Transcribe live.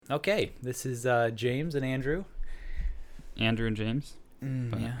Okay, this is James and Andrew. Andrew and James.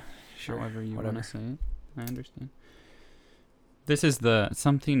 Yeah, sure. However you Whatever. want to say it. I understand. This is the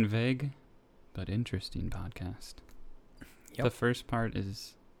something vague but interesting podcast. Yep. The first part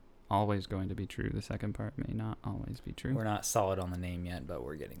is always going to be true. The second part may not always be true. We're not solid on the name yet, but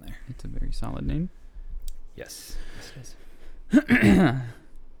we're getting there. It's a very solid name. Yes. Yes, it is.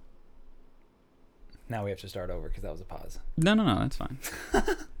 Now we have to start over because that was a pause. No, that's fine.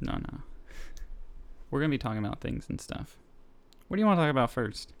 No. We're going to be talking about things and stuff. What do you want to talk about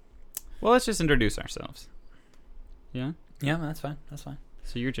first? Well, let's just introduce ourselves. Yeah? Yeah, that's fine. That's fine.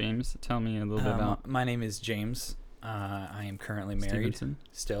 So you're James. Tell me a little bit about My name is James. I am currently married. Stevenson.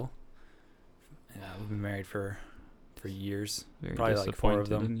 Still. We've been married for years. Very Probably like 4 of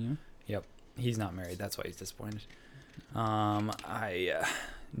disappointed them. in you. He's not married. That's why he's disappointed. I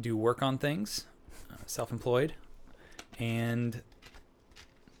do work on things, self-employed, and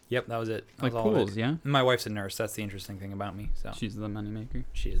yep, that was it. That Like was all of it. pools, yeah? My wife's a nurse. That's the interesting thing about me. So She's the moneymaker.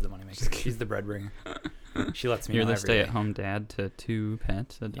 she is the moneymaker. She's the breadwinner. She lets me You're know the every day. stay-at-home dad to 2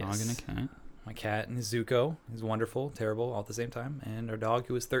 pets, a dog and a Yes. cat. My cat is Zuko. He's wonderful, terrible all at the same time. And our dog,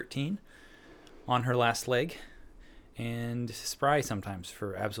 who is 13, on her last leg, and spry sometimes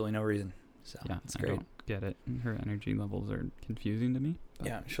for absolutely no reason. So Yeah, it's I great. don't get it. Her energy levels are confusing to me. But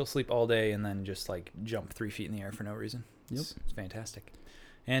Yeah, she'll sleep all day and then just like jump 3 feet in the air for no reason. It's fantastic.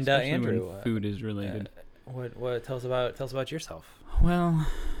 And especially Andrew, when food is related. what tell us about yourself? Well,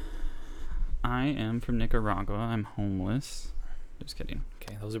 I am from Nicaragua. I'm homeless. Just kidding.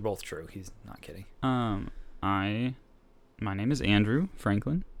 Okay, those are both true. He's not kidding. My name is Andrew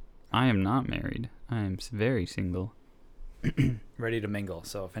Franklin. I am not married. I am very single. Ready to mingle.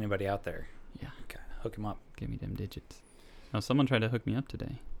 So if anybody out there, Yeah. okay, hook him up. Give me them digits. Oh, someone tried to hook me up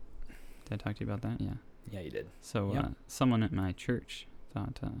today. Did I talk to you about that? Yeah. Yeah, you did. So Yep. someone at my church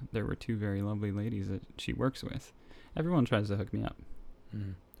thought there were 2 very lovely ladies that she works with. Everyone tries to hook me up,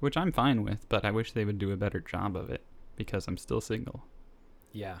 which I'm fine with, but I wish they would do a better job of it because I'm still single.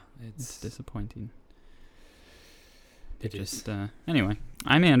 Yeah, It's disappointing. It is. Just anyway,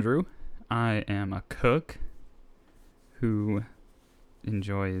 I'm Andrew. I am a cook who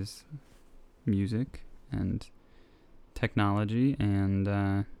enjoys music and technology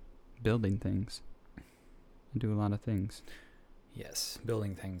and building things. I do a lot of things. Yes,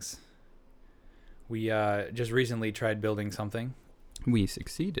 building things. We just recently tried building something. We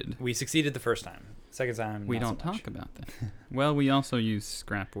succeeded. We succeeded the first time. Second time, We not don't so much. talk about that. Well, we also use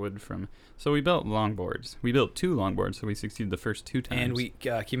scrap wood from... So we built longboards. We built 2 longboards, so we succeeded the first 2 times. And we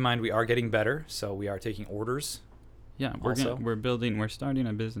keep in mind we are getting better, so we are taking orders. Yeah, also- we're starting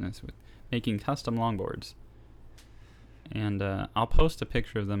a business with making custom longboards. And I'll post a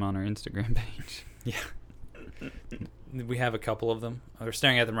picture of them on our Instagram page. We have a couple of them. We're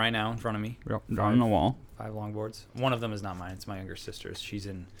staring at them right now in front of me. On the wall. 5 longboards. One of them is not mine. It's my younger sister's. She's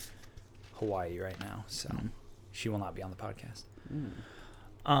in Hawaii right now, so she will not be on the podcast.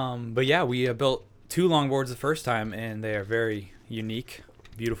 But yeah, we built 2 longboards the first time, and they are very unique,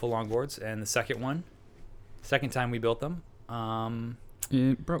 beautiful longboards. And the second time we built them,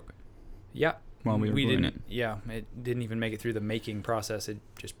 It broke yeah, while we were doing didn't. it. Yeah, it didn't even make it through the making process. It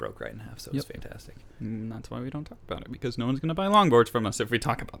just broke right in half. So it was fantastic. And that's why we don't talk about it, because no one's going to buy longboards from us if we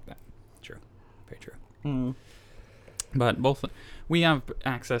talk about that. True, very true. But we have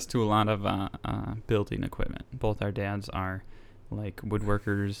access to a lot of building equipment. Both our dads are like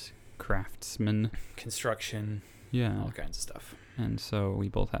woodworkers, craftsmen. Construction, Yeah. all kinds of stuff, And so we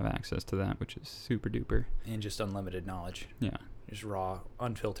both have access to that, which is super duper. and just unlimited knowledge. Yeah. Just raw,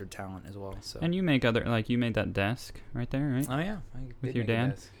 unfiltered talent as well. So. And you make you made that desk right there, right? Oh yeah, I With did your make a dad?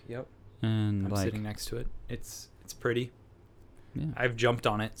 desk. Yep, And I'm sitting next to it. It's pretty. yeah. I've jumped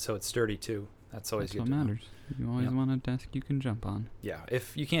on it, so it's sturdy too. That's always That's good what to know. matters. You always Yep. want a desk you can jump on. Yeah,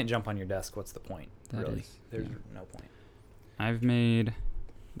 if you can't jump on your desk, what's the point? That really, is, there's yeah. no point. I've made.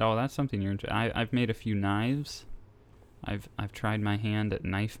 Oh, that's something you're into. I've made a few knives. I've tried my hand at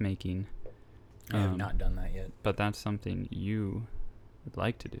knife making. I have not done that yet. But that's something you would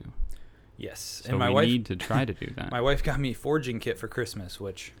like to do. Yes, So and my we wife need to try to do that. my wife got me a forging kit for Christmas,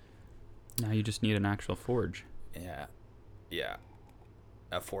 which Now you just need an actual forge. yeah,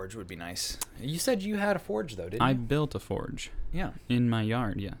 a forge would be nice. You said you had a forge though, didn't I you? built a forge Yeah. in my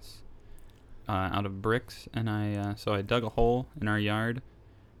yard, yes. Out of bricks, and I dug a hole in our yard,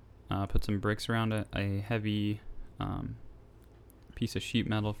 put some bricks around it, a heavy piece of sheet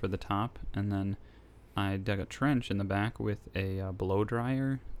metal for the top, and then I dug a trench in the back with a blow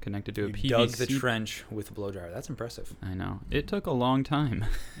dryer connected to a You PVC. dug the trench with a blow dryer. That's impressive. I know. It took a long time,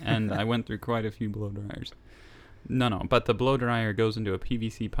 and I went through quite a few blow dryers. No, but the blow dryer goes into a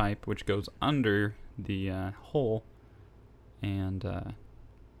PVC pipe, which goes under the hole and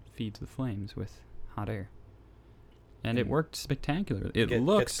feeds the flames with hot air. And it worked spectacularly. It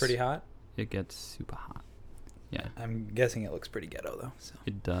gets pretty hot? It gets super hot. Yeah. I'm guessing it looks pretty ghetto, though. So.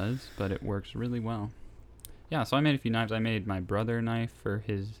 It does, but it works really well. Yeah, so I made a few knives. I made my brother a knife for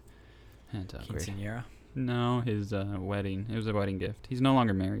his... Quinceañera? No, his wedding. It was a wedding gift. He's no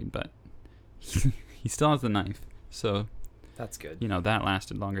longer married, but he still has the knife. So... That's good. That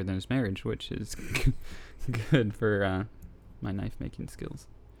lasted longer than his marriage, which is good for my knife making skills.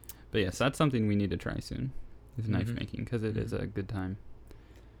 But yes, that's something we need to try soon, is knife making, because it is a good time.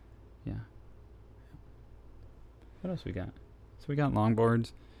 Yeah. What else we got? So we got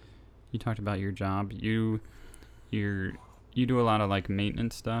longboards. You talked about your job. You do a lot of like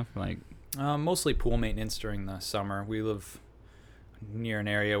maintenance stuff, like mostly pool maintenance during the summer. We live near an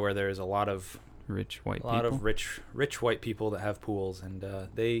area where there's a lot of rich white people that have pools, and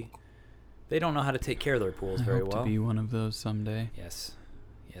they don't know how to take care of their pools very well. I hope to be one of those someday. Yes.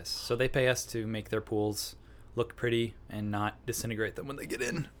 So they pay us to make their pools look pretty and not disintegrate them when they get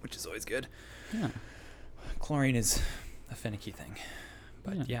in, which is always good. Yeah. Chlorine is a finicky thing.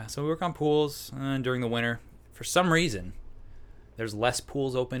 But yeah, so we work on pools during the winter. For some reason, there's less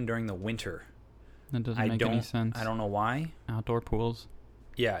pools open during the winter. That doesn't make any sense. I don't know why. Outdoor pools?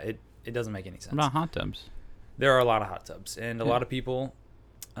 Yeah, it doesn't make any sense. What about hot tubs? There are a lot of hot tubs. And a lot of people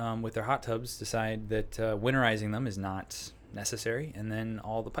with their hot tubs decide that winterizing them is not necessary, and then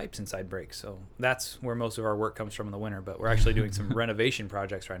all the pipes inside break. So that's where most of our work comes from in the winter. But we're actually doing some renovation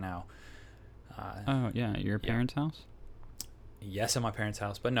projects right now. Your parents' house? Yes, at my parents'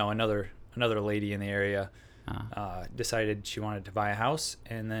 house. But no, another lady in the area decided she wanted to buy a house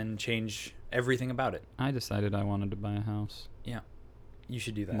and then change everything about it. I decided I wanted to buy a house. Yeah. You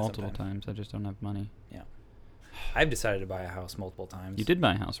should do that multiple times. I just don't have money. Yeah. I've decided to buy a house multiple times. You did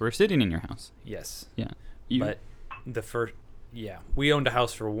buy a house. We're sitting in your house. Yes. Yeah. But we owned a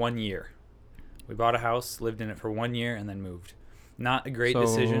house for 1 year. We bought a house, lived in it for 1 year, and then moved. Not a great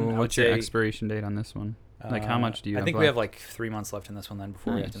decision. What's your expiration date on this one? Like, how much do you have I think left? we have like 3 months left in this one then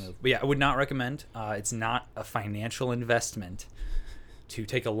before we have to move. But yeah, I would not recommend. It's not a financial investment to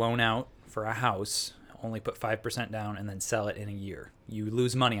take a loan out for a house, only put 5% down, and then sell it in a year. You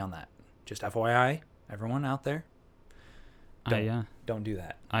lose money on that. Just FYI, everyone out there, don't do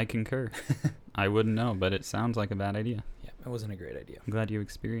that. I concur. I wouldn't know, but it sounds like a bad idea. Yeah, it wasn't a great idea. I'm glad you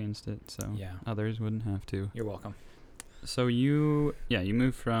experienced it, so others wouldn't have to. You're welcome. So you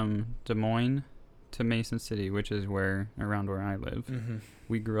moved from Des Moines to Mason City, which is around where I live. Mm-hmm.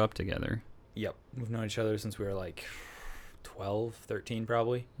 We grew up together. Yep. We've known each other since we were like 12, 13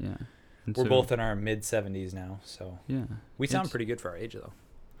 probably. Yeah. We're both in our mid-70s now, so yeah. We sound pretty good for our age, though.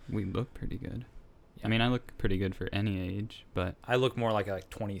 We look pretty good. Yeah. I mean, I look pretty good for any age, but... I look more like a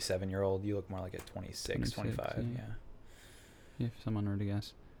 27-year-old. You look more like a 26 25, Yeah, if someone were to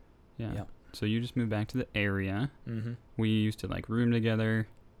guess. Yeah. Yep. So you just moved back to the area. Mm-hmm. We used to, room together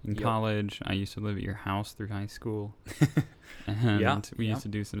in college. I used to live at your house through high school. And we used to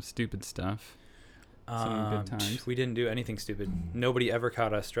do some stupid stuff. Some good times. We didn't do anything stupid. Nobody ever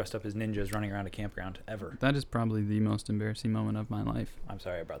caught us dressed up as ninjas running around a campground, ever. That is probably the most embarrassing moment of my life. I'm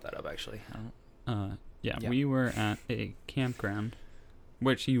sorry I brought that up, actually. We were at a campground,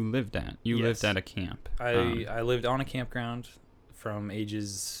 which you lived at. You lived at a camp. I lived on a campground from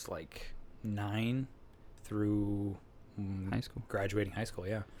ages 9 through high school. Graduating high school,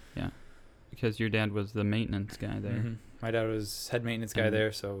 yeah. Yeah. Because your dad was the maintenance guy there. Mm-hmm. My dad was head maintenance guy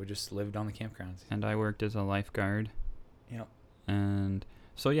there, so we just lived on the campgrounds. And I worked as a lifeguard. Yep. And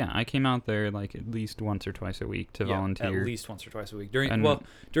so, at least once or twice a week to volunteer. At least once or twice a week.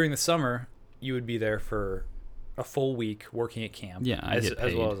 During the summer, you would be there for a full week working at camp. Yeah,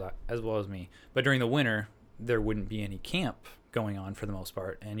 as well as me. But during the winter, there wouldn't be any camp going on for the most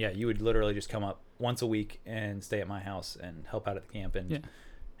part. And you would literally just come up once a week and stay at my house and help out at the camp and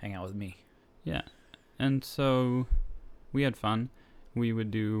hang out with me. Yeah. And so we had fun. We would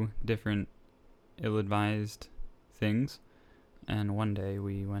do different ill-advised things. And one day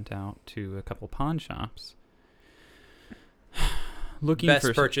we went out to a couple pawn shops looking for...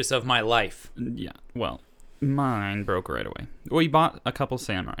 Best purchase of my life. Yeah. Well, mine broke right away. We bought a couple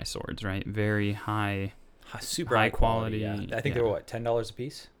samurai swords, right? Very high... Super high quality. Yeah. I think they were, $10 a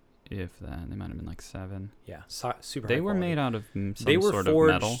piece? If that. They might have been $7. Yeah, super They high were quality. made out of some They were sort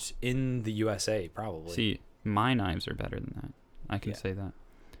forged of metal. in the USA, probably. See, my knives are better than that. I can say that.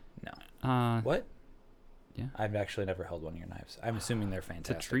 No. What? Yeah. I've actually never held one of your knives. I'm assuming they're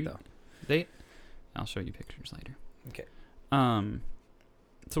fantastic, it's a treat. though. I'll show you pictures later. Okay.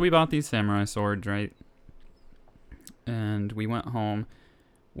 So we bought these samurai swords, right? and we went home.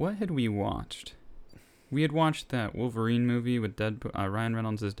 What had we watched? We had watched that Wolverine movie with Ryan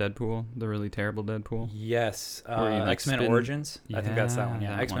Reynolds as Deadpool, the really terrible Deadpool. Yes. Where he, like, X-Men Origins. I think that's that one.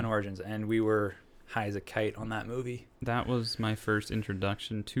 Yeah, that X-Men one. Origins. And we were high as a kite on that movie. That was my first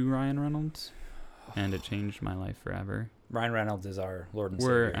introduction to Ryan Reynolds, and it changed my life forever. Ryan Reynolds is our Lord and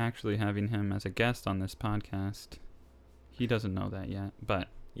We're Savior. actually having him as a guest on this podcast. He doesn't know that yet, but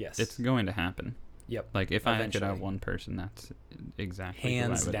Yes. it's going to happen. Yep. Like, if I could Eventually. have one person, that's exactly who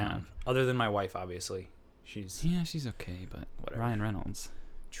Hands I would down. have. Other than my wife, obviously. She's Yeah, she's okay, but whatever. Ryan Reynolds.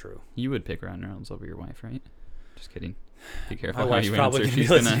 True. You would pick Ryan Reynolds over your wife, right? Just kidding. Be careful My how wife's you probably answer. gonna be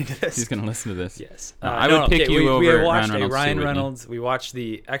listening to this. She's gonna listen to this. Yes. No, I would pick you we over watched Ryan Reynolds. Ryan too, Whitney. Reynolds. We watched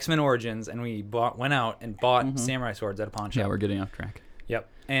the X-Men Origins, and we went out and bought samurai swords at a pawn shop. Yeah, we're getting off track. Yep.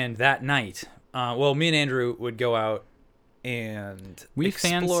 And that night, me and Andrew would go out and We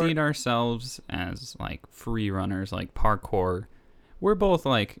explore. fancied ourselves as like free runners, like parkour. We're both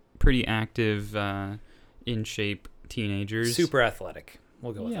like pretty active, in shape teenagers. Super athletic.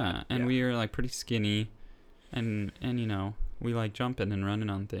 We'll go with that. Yeah, and we are like pretty skinny, and you know, we like jumping and running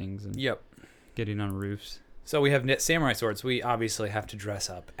on things and Yep. getting on roofs. So we have knit samurai swords. We obviously have to dress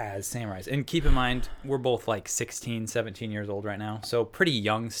up as samurais. And keep in mind, we're both like 16, 17 years old right now. So pretty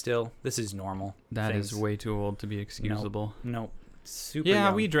young still. This is normal. That is things. way too old to be excusable. Nope. Super Yeah,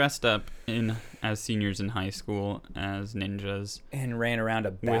 young. we dressed up as seniors in high school as ninjas And ran around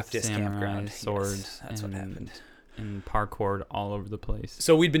a Baptist with samurai campground. swords. Yes, that's what happened. And parkoured all over the place.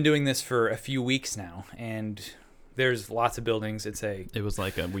 So we'd been doing this for a few weeks now. And there's lots of buildings. It's It was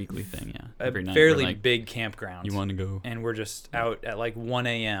like a weekly thing, yeah. a Every night fairly we're like, big campground. you want to go? And we're just out at like 1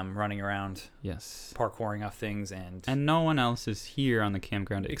 a.m. running around, Yes. parkouring off things. And And no one else is here on the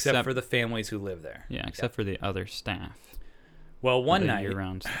campground except for the families who live there. yeah, except for the other staff. Well, one the night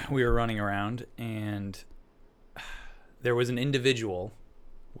year-round staff. we were running around and there was an individual.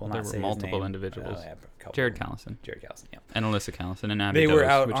 We'll There not were say his multiple name. individuals. Yeah, a couple. Jared Callison. Jared Callison, yeah. And Alyssa Callison and Abby They were Dose,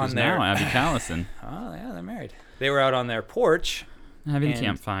 out which on is their- now Abby Callison. Oh, yeah, they're married. They were out on their porch. Having a And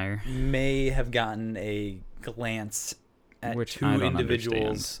campfire. May have gotten a glance at Which two I don't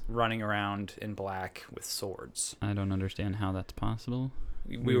individuals running around in black with swords. I don't understand how that's possible.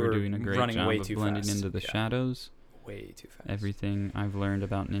 We were were doing a great running job way of too blending fast. into the Yeah, shadows. way too fast. Everything I've learned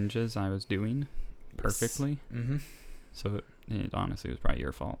about ninjas, I was doing perfectly. Mm-hmm. So it honestly was probably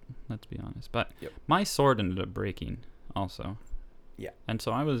your fault. Let's be honest. But Yep. my sword ended up breaking also. Yeah. And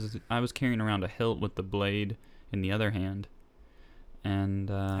so I was carrying around a hilt with the blade in the other hand, and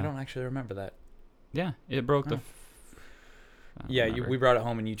I don't actually remember that. yeah, it broke the. Oh. I don't Yeah, remember. we brought it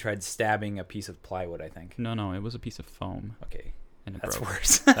home and you tried stabbing a piece of plywood, I think. No, it was a piece of foam, Okay, and it that's broke.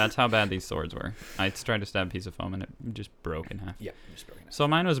 worse. That's how bad these swords were. I tried to stab a piece of foam, and it just broke in half. Yeah, just broken it. So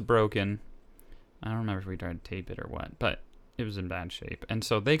mine was broken. I don't remember if we tried to tape it or what, but it was in bad shape. And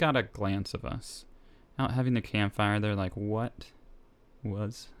so they got a glance of us out having the campfire. They're like, "What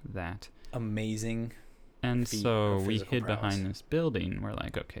was that?" Amazing. And Feat so of we physical hid prowess. behind this building. We're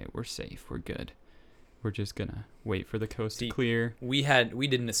like, "Okay, we're safe. We're good. We're just gonna wait for the coast See, to clear." We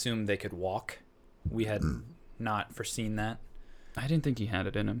didn't assume they could walk. We had not foreseen that. I didn't think he had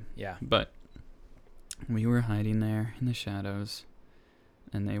it in him, Yeah. but we were hiding there in the shadows,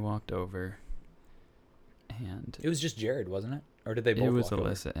 and they walked over. And It was just Jared, wasn't it? Or did they both it was walk over?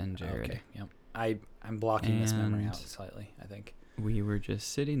 Alyssa and Jared. Okay, yep. I'm blocking this memory out And- slightly, I think. We were just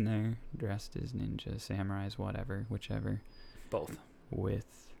sitting there, dressed as ninjas, samurais, whatever, whichever, Both.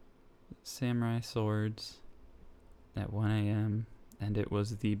 with samurai swords at 1 a.m., and it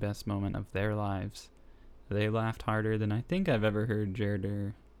was the best moment of their lives. They laughed harder than I think I've ever heard Jared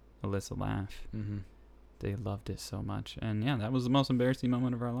or Alyssa laugh. Mm-hmm. They loved it so much. And yeah, that was the most embarrassing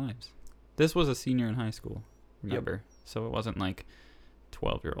moment of our lives. This was a senior in high school, remember? So it wasn't like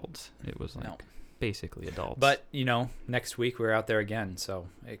 12-year-olds. It was like No. basically adults. But, next week we're out there again, so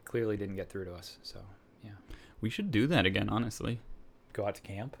it clearly didn't get through to us. So, yeah. we should do that again, honestly. Go out to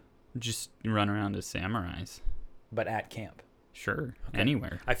camp, Just run around as samurais. but at camp. Sure. Okay.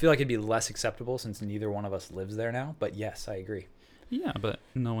 Anywhere. I feel like it'd be less acceptable since neither one of us lives there now, but yes, I agree. Yeah, but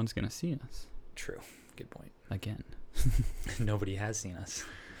no one's going to see us. True. Good point. Again. Nobody has seen us.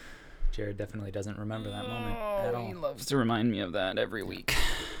 Jared definitely doesn't remember that moment at all. He loves to remind me of that every week.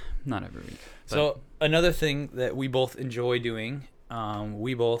 Not every week. So another thing that we both enjoy doing,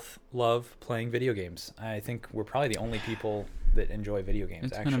 we both love playing video games. I think we're probably the only people that enjoy video games.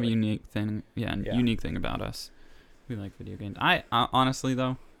 It's actually. kind of a unique thing. Yeah, Yeah. unique thing about us. We like video games. I honestly,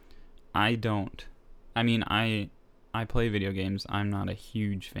 though, I don't. I mean, I I play video games. I'm not a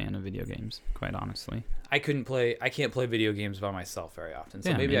huge fan of video games, quite honestly. I can't play video games by myself very often. So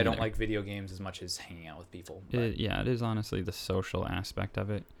Yeah, maybe me I don't neither. like video games as much as hanging out with people. But It is honestly the social aspect of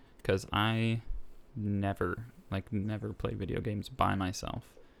it, because I never play video games by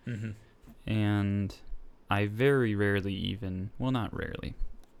myself. Mhm. And I very rarely even, well, not rarely,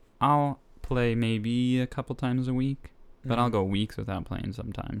 I'll play maybe a couple times a week, but I'll Mhm. go weeks without playing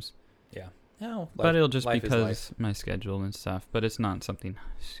sometimes. Yeah. No, But it'll just life is because life. my schedule and stuff, but it's not something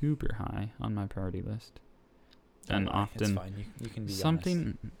super high on my priority list. And Don't lie, it's often fine. You can be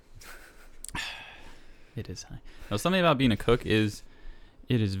something it is high. No, something about being a cook is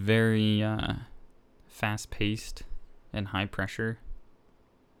it is very fast paced and high pressure.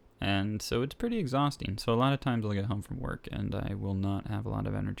 And so it's pretty exhausting. So a lot of times I'll get home from work and I will not have a lot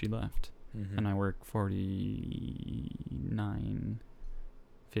of energy left. honest. And I work 49,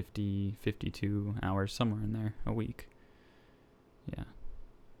 50, 52 hours, somewhere in there, a week. Yeah.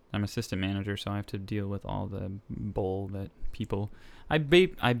 I'm assistant manager, so I have to deal with all the bull that people... I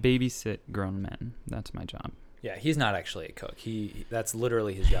babysit grown men. That's my job. Yeah, he's not actually a cook. That's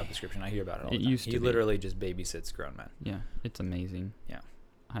literally his job description. I hear about it all the It time. used to He be. literally just babysits grown men. Yeah, it's amazing. Yeah.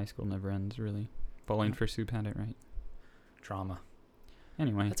 High school never ends, really. Bowling Yeah. for Soup had it right. Drama.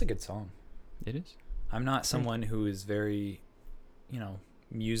 Anyway, That's a good song. it is. I'm not someone who is very,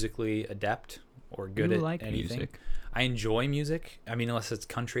 musically adept or good You at like anything. music. I enjoy music. I mean, unless it's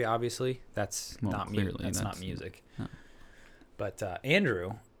country, obviously. That's Well, not clearly, That's not that's- music. no. But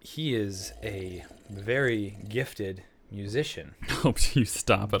Andrew, he is a very gifted musician. Hope you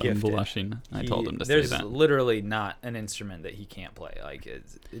stop it. I'm Gifted. blushing. I told him to say There's that. literally not an instrument that he can't play. Like it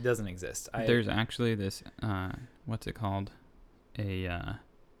doesn't exist. There's actually this, what's it called?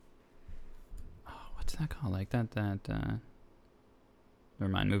 What's that called? Like that,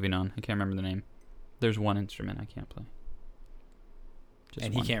 never mind, moving on. I can't remember the name. There's one instrument I can't play. Just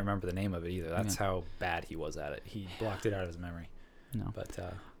and one. he can't remember the name of it either. That's how bad he was at it. He blocked it out of his memory. No. But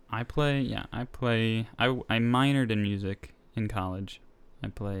I play. I minored in music in college. I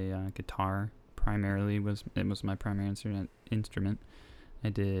play guitar primarily. It was my primary instrument. I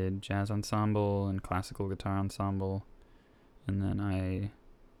did jazz ensemble and classical guitar ensemble, and then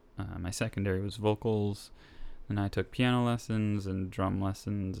my secondary was vocals. And I took piano lessons and drum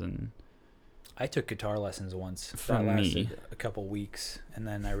lessons, and I took guitar lessons once. From that me. lasted a couple weeks, and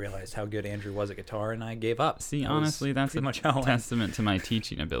then I realized how good Andrew was at guitar, and I gave up. see, That was honestly, that's pretty a much how it went. testament to my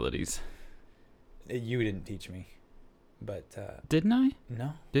teaching abilities. You didn't teach me, but Didn't I?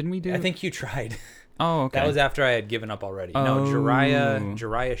 no. Didn't we do? I think you tried. Oh, okay. That was after I had given up already. No, Oh.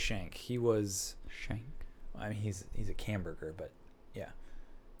 Jariah Shank. He was. Shank. I mean, he's a Camberger, but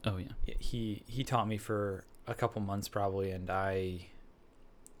Oh yeah. he taught me for a couple months probably, and I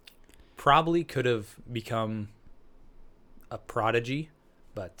probably could have become a prodigy,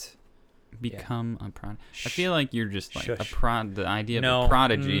 but Become a prodigy. I feel like you're just like Shush. the idea of No, a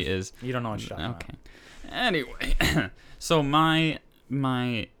prodigy is you don't know what you're talking okay. Anyway, so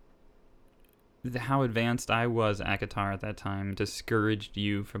how advanced I was at guitar at that time discouraged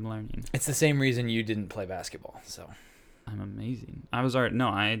you from learning. It's the same reason you didn't play basketball. So I'm amazing. I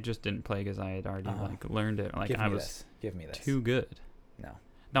just didn't play because I had already learned it. Like I was Give me this. too good. No.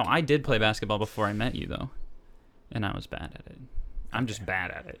 No, I did play basketball before I met you though, and I was bad at it. I'm just Okay.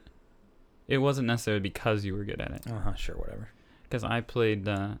 bad at it. It wasn't necessarily because you were good at it. Sure, whatever. Because I played,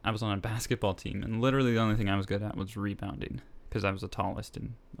 I was on a basketball team, and literally the only thing I was good at was rebounding, because I was the tallest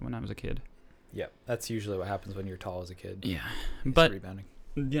when I was a kid. Yep, that's usually what happens when you're tall as a kid. Yeah, It's but rebounding.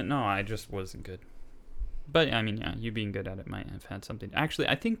 yeah, no, I just wasn't good. But I mean, yeah, you being good at it might have had something. Actually,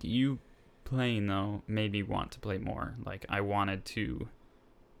 I think you playing though made me want to play more. Like I wanted to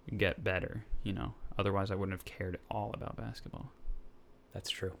get better, Otherwise, I wouldn't have cared at all about basketball. That's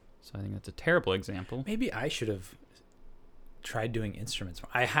true. So I think that's a terrible example. Maybe I should have tried doing instruments.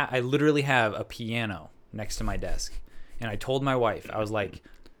 I literally have a piano next to my desk, and I told my wife, I was like,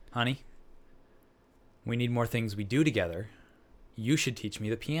 honey, we need more things we do together. You should teach me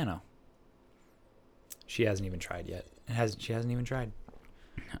the piano. She hasn't even tried yet. She hasn't even tried.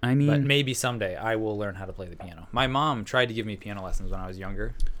 I mean, But maybe someday I will learn how to play the piano. My mom tried to give me piano lessons when I was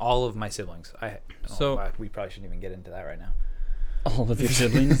younger. All of my siblings. We probably shouldn't even get into that right now. all of your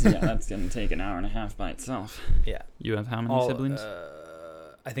siblings? Yeah, that's going to take an hour and a half by itself. Yeah. You have how many siblings?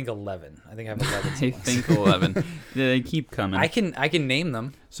 I think 11. I think I have 11 I siblings. think 11. They keep coming. I can name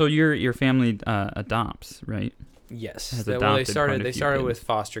them. So your family adopts, right? Yes. Has They adopted quite a they few started kids. with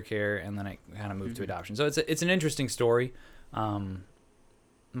foster care, and then it kind of moved to adoption. So it's an interesting story.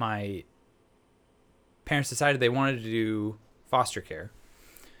 My parents decided they wanted to do foster care.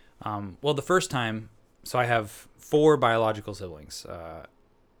 Well, the first time so I have 4 biological siblings.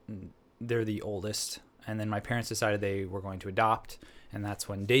 They're the oldest, and then my parents decided they were going to adopt, and that's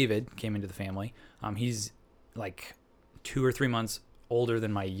when David came into the family. He's like 2 or 3 months older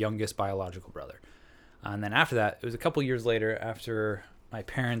than my youngest biological brother. And then after that, it was a couple years later, after my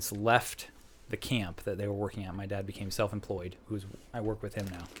parents left the camp that they were working at. My dad became self-employed. I work with him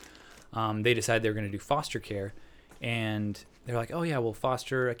now. They decided they were going to do foster care, and they're like, "Oh yeah, we'll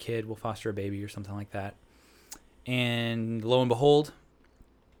foster a kid, we'll foster a baby, or something like that." And lo and behold,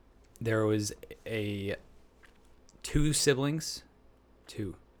 there was three siblings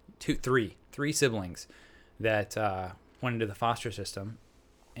that went into the foster system.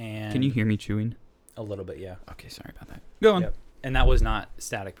 And Can you hear me chewing? a little bit? Yeah. Okay, sorry about that. Go on. Yep. And that was not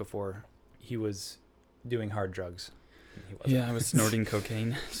Static before. He was doing hard drugs. He wasn't. Yeah, I was snorting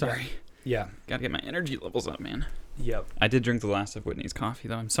cocaine. Sorry. Yeah. Gotta get my energy levels up, man. Yep. I did drink the last of Whitney's coffee,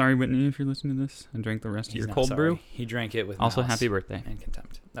 though. I'm sorry, Whitney, if you're listening to this. I drank the rest of your not cold sorry. brew. He drank it with Also, malice happy birthday. and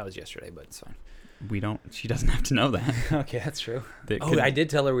contempt. That was yesterday, but it's fine. She doesn't have to know that. Okay, that's true. I did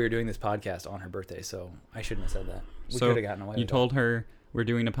tell her we were doing this podcast on her birthday, so I shouldn't have said that. We could have gotten away with it. You told her we're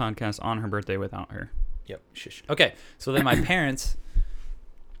doing a podcast on her birthday without her. Yep. Shush. Okay, so then my parents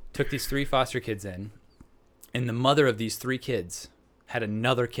took these 3 foster kids in, and the mother of these 3 kids had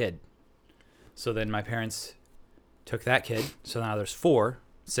another kid. So then my parents took that kid, so now there's 4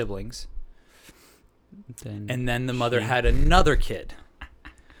 siblings, and then the mother had another kid.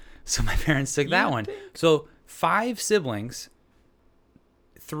 So my parents took that one. So 5 siblings,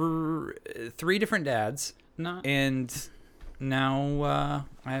 3 different dads, and now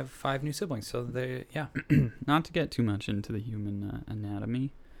I have 5 new siblings. So Not to get too much into the human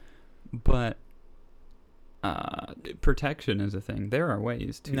anatomy, but protection is a thing. There are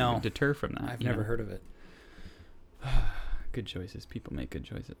ways to deter from that. I've never heard of it. Good choices. People make good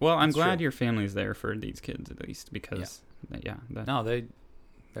choices. Well, I'm glad your family's there for these kids at least, because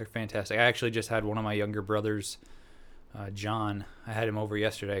they're fantastic. I actually just had one of my younger brothers, John. I had him over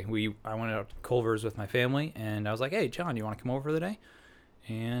yesterday. I went out to Culver's with my family, and I was like, "Hey, John, you want to come over for the day?"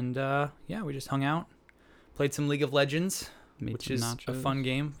 And we just hung out, played some League of Legends, which is a fun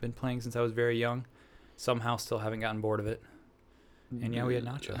game. Been playing since I was very young. Somehow still haven't gotten bored of it. And we had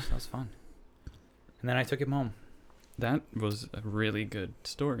nachos. That was fun. And then I took him home. That was a really good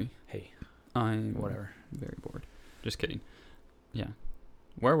story. Hey, I'm whatever. Very bored. Just kidding. Yeah.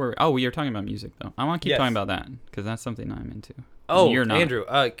 Where were we? Oh, we were talking about music, though. I want to keep talking about that, because that's something I'm into. Oh, you're not. Andrew,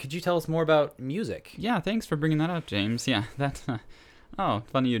 could you tell us more about music? Yeah, thanks for bringing that up, James. Yeah, that's...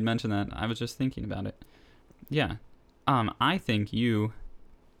 funny you'd mention that. I was just thinking about it. Yeah. I think you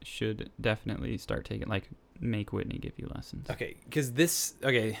should definitely start taking... make Whitney give you lessons. Okay, because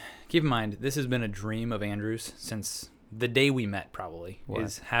keep in mind, this has been a dream of Andrew's since the day we met, probably. What?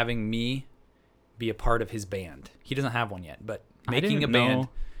 Is having me be a part of his band. He doesn't have one yet, but making a band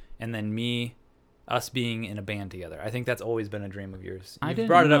and then us being in a band together. I think that's always been a dream of yours. You've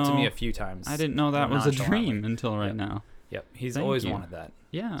brought it up to me a few times. I didn't know that was a dream until right now. Yep, he's always wanted that.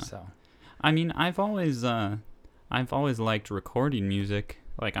 Yeah. So, I mean, I've always liked recording music.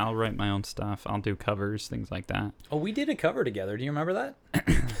 Like, I'll write my own stuff. I'll do covers, things like that. Oh, we did a cover together. Do you remember that?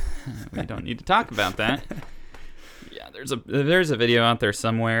 We don't need to talk about that. Yeah, there's a video out there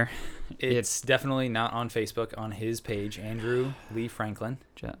somewhere. It's definitely not on Facebook. On his page, Andrew Lee Franklin.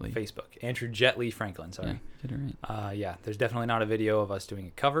 Jet Lee. Facebook. Andrew Jet Lee Franklin, sorry. Yeah, get it right. There's definitely not a video of us doing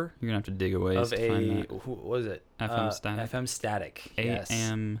a cover. You're going to have to dig away to find that. What was it? FM Static. FM Static,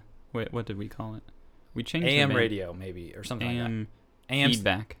 AM, wait, what did we call it? We changed AM the radio, maybe, or something like that. AM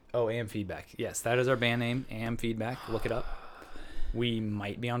Feedback. Oh, AM Feedback. Yes, that is our band name, AM Feedback. Look it up. We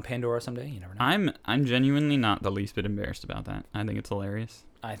might be on Pandora someday. You never know. I'm genuinely not the least bit embarrassed about that. I think it's hilarious.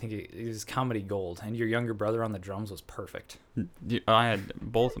 I think it is comedy gold. And your younger brother on the drums was perfect. I had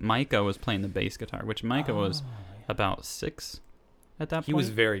both. Micah was playing the bass guitar, which Micah was about 6 at that point. He was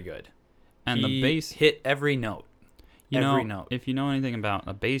very good. And the bass hit every note. Every note. If you know anything about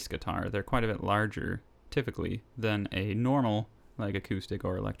a bass guitar, they're quite a bit larger, typically, than a normal acoustic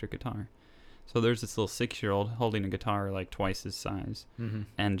or electric guitar. So there's this little 6-year-old holding a guitar twice his size,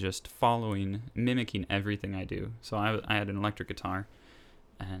 and just mimicking everything I do. So I had an electric guitar,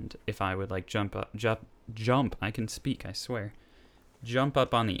 and if I would jump, I can speak, I swear, jump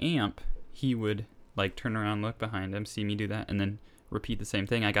up on the amp, he would turn around, look behind him, see me do that, and then repeat the same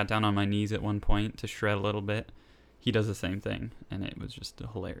thing. I got down on my knees at one point to shred a little bit. He does the same thing, and it was just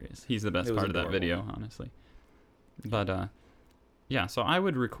hilarious. He's the best part of that video, honestly. But yeah, so I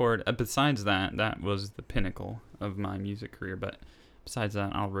would record, besides that was the pinnacle of my music career, but besides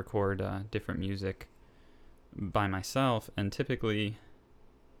that, I'll record different music by myself, and typically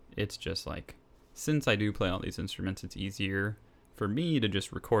it's just since I do play all these instruments, it's easier for me to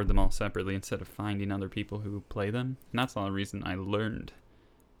just record them all separately instead of finding other people who play them. And that's the only reason I learned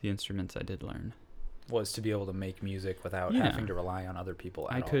the instruments I did learn. Was to be able to make music without Yeah. having to rely on other people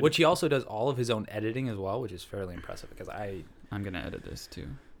at I all. could- Which he also does all of his own editing as well, which is fairly impressive because I'm going to edit this too,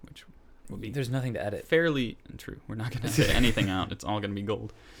 which will be there's nothing to edit. fairly true. We're not going to say anything out. It's all going to be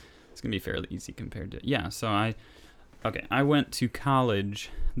gold. It's going to be fairly easy compared to... Yeah, so I went to college.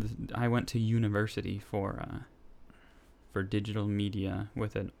 I went to university for digital media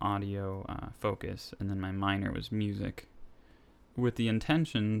with an audio focus, and then my minor was music with the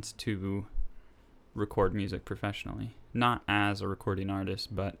intentions to record music professionally. Not as a recording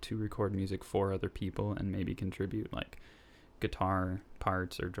artist, but to record music for other people and maybe contribute like guitar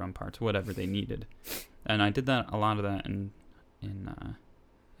parts or drum parts, whatever they needed. And I did a lot of that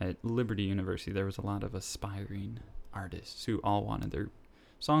at Liberty University. There was a lot of aspiring artists who all wanted their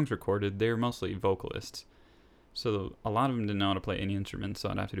songs recorded. They were mostly vocalists. So a lot of them didn't know how to play any instruments, so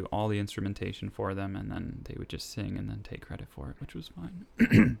I'd have to do all the instrumentation for them, and then they would just sing and then take credit for it, which was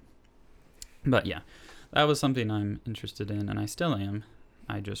fine. But yeah, that was something I'm interested in, and I still am.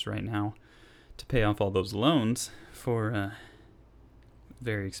 I just right now, to pay off all those loans for a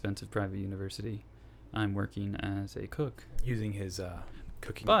very expensive private university, I'm working as a cook. Using his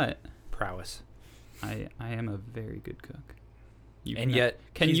cooking prowess. I am a very good cook. Can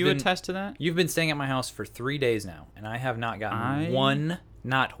he's you been- attest to that? You've been staying at my house for 3 days now, and I have not gotten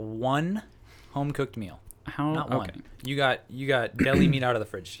not one home-cooked meal. How? Not Okay. one. You got deli meat out of the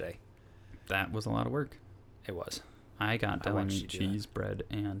fridge today. That was a lot of work. It was. I got deli watched you meat, do that. cheese, bread,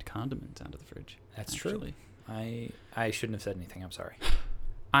 and condiments out of the fridge. That's actually. true. I shouldn't have said anything. I'm sorry.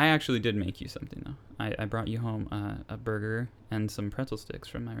 I actually did make you something, though. I brought you home a burger and some pretzel sticks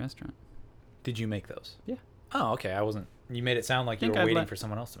from my restaurant. Did you make those? Yeah. Oh, okay. I wasn't. You made it sound like you Think were I'd waiting let- for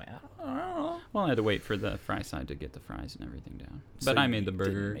someone else to make. I don't know. Well, I had to wait for the fry side to get the fries and everything down. So But I you made the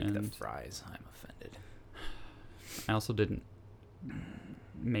burger, didn't make and the fries. I'm offended. I also didn't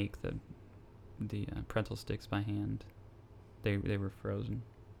make the pretzel sticks by hand. They were frozen.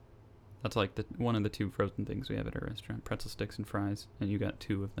 That's like one of the two frozen things we have at our restaurant: pretzel sticks and fries, and you got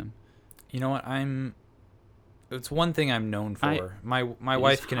 2 of them. You know what? It's one thing I'm known for. My It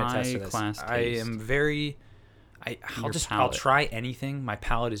wife is can attest to this. high-class I am taste. very. I'll Your I'll palate. try anything. My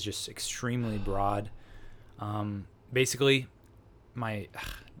palate is just extremely broad. Basically,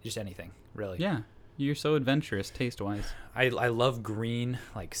 just anything really. Yeah, you're so adventurous taste-wise. I love green,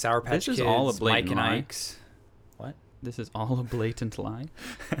 like Sour Patch This is Kids, all a Mike blatant and lie. Ike's. What? This is all a blatant lie.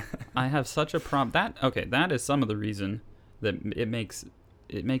 I have such a problem. That is some of the reason that it makes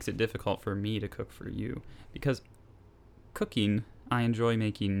it difficult for me to cook for you, because cooking, I enjoy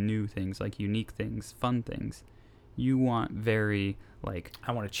making new things, like unique things, fun things. You want very like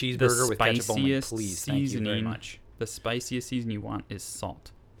I want a cheeseburger with ketchup only, spiciest please. Thank you very seasoning. much. The spiciest season you want is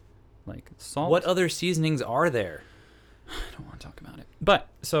salt. Like salt. What other seasonings are there? I don't want to talk about it. But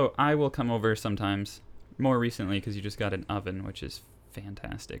so I will come over sometimes. More recently, because you just got an oven, which is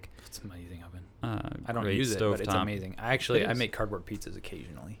fantastic. It's an amazing oven. I I don't use it, but it's amazing. I make cardboard pizzas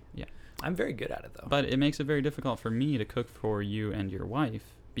occasionally. Yeah. I'm very good at it, though. But it makes it very difficult for me to cook for you and your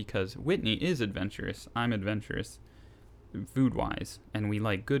wife, because Whitney is adventurous. I'm adventurous food-wise, and we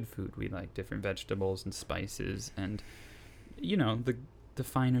like good food. We like different vegetables and spices and, the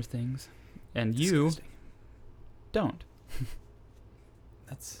finer things. And Disgusting. you don't.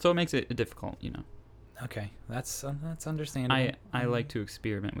 That's So it makes it difficult, okay. That's understandable. I like to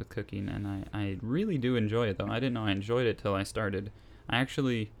experiment with cooking, and I really do enjoy it, though. I didn't know I enjoyed it till I started. I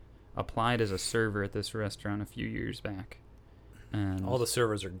actually applied as a server at this restaurant a few years back. And All the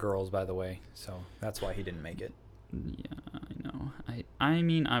servers are girls, by the way, so that's why he didn't make it. Yeah, I know. I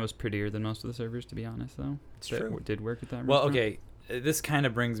mean, I was prettier than most of the servers, to be honest, though. It's that true. Did work at that Well, restaurant. okay. This kind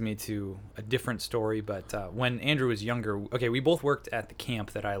of brings me to a different story, but when Andrew was younger, we both worked at the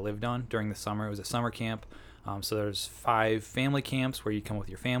camp that I lived on during the summer. It was a summer camp. So there's 5 family camps where you come with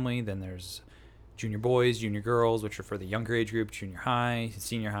your family. Then there's junior boys, junior girls, which are for the younger age group, junior high,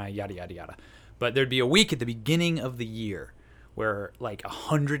 senior high, yada, yada, yada. But there'd be a week at the beginning of the year where like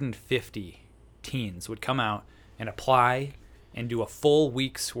 150 teens would come out and apply and do a full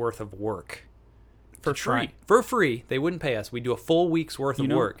week's worth of work. For For free. They wouldn't pay us. We'd do a full week's worth of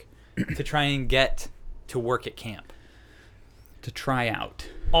know- work to try and get to work at camp. To try out.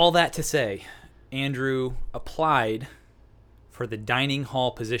 All that to say, Andrew applied for the dining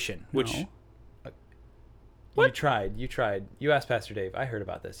hall position, which No. you tried. You asked Pastor Dave. I heard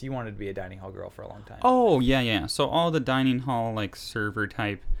about this. You wanted to be a dining hall girl for a long time. Oh, yeah. So all the dining hall, like, server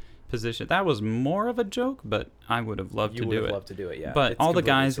type position. That was more of a joke, but I would have loved You to would do have it. loved to do it, yeah. But It's all the completely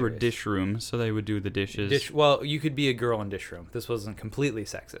guys were serious. dish room, so they would do the dishes. Well, you could be a girl in dish room. This wasn't completely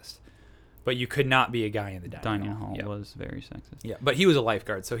sexist. But you could not be a guy in the dining hall. Hall was very sexist. Yeah, but he was a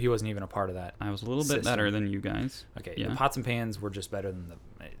lifeguard, so he wasn't even a part of that. I was a little bit System. better than you guys. Okay, Yeah. the pots and pans were just better than the...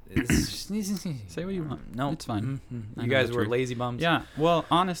 Say what you want. No, It's fine. I You know guys the were truth. lazy bums. Yeah, well,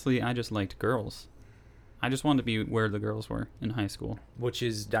 honestly, I just liked girls. I just wanted to be where the girls were in high school. Which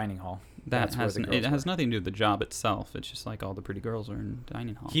is dining hall. That That's where has the it girls has were. nothing to do with the job itself. It's just like all the pretty girls are in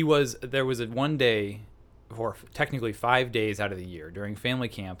dining hall. There was a one day, or technically 5 days out of the year, during family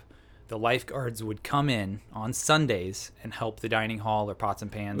camp, the lifeguards would come in on Sundays and help the dining hall or pots and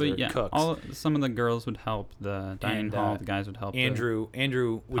pans But or yeah, cooks. some of the girls would help the dining And, hall. The guys would help. Andrew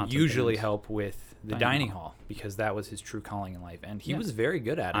would pots and usually pans. help with the Dining dining hall because that was his true calling in life, and he Yeah. was very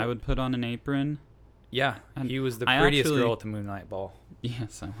good at it. I would put on an apron. Yeah, And he was the I prettiest actually- girl at the Moonlight Ball.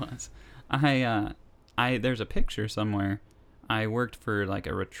 Yes, I was. I there's a picture somewhere. I worked for like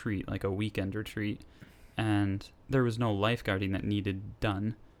a retreat, like a weekend retreat, and there was no lifeguarding that needed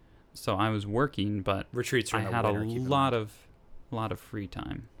done. So I was working, but Retreats are I in the had a winter, keep in lot mind. of free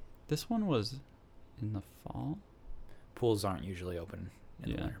time. This one was in the fall. Pools aren't usually open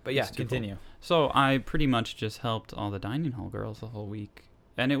in the Yeah, winter. But yeah, it's too cold. continue. So I pretty much just helped all the dining hall girls the whole week.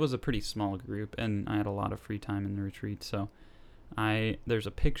 And it was a pretty small group, and I had a lot of free time in the retreat. So there's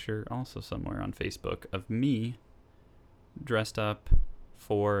a picture also somewhere on Facebook of me dressed up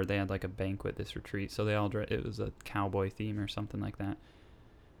they had like a banquet this retreat. So it was a cowboy theme or something like that.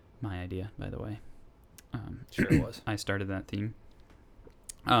 My idea, by the way. Sure it was. I started that theme.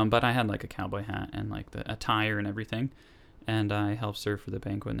 But I had like a cowboy hat and like the attire and everything. And I helped serve for the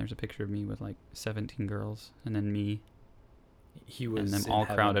banquet, and there's a picture of me with like 17 girls, and then me, He was and them in all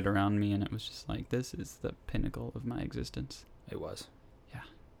heaven. crowded around me, and it was just like, this is the pinnacle of my existence. It was. Yeah,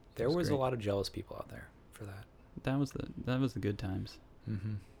 There was was a great. lot of jealous people out there for that. That was the good times.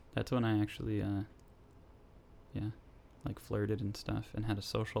 Mm-hmm. That's when I actually, like flirted and stuff, and had a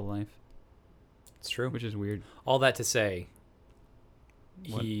social life, It's true. which is weird. All that to say,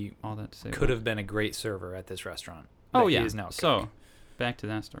 What? he All that to say, could have been a great server at this restaurant. Oh but he yeah. is now a cook. So, back to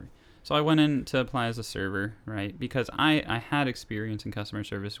that story. So I went in to apply as a server, right? Because I had experience in customer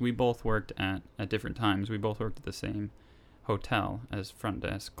service. We both worked at different times. We both worked at the same hotel as front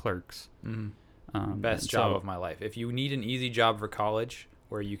desk clerks. Best and job so- of my life. If you need an easy job for college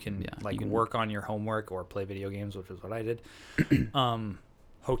where you can Yeah, like you can- work on your homework or play video games, which is what I did,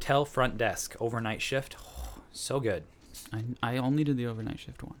 hotel front desk overnight shift, so good. I only did the overnight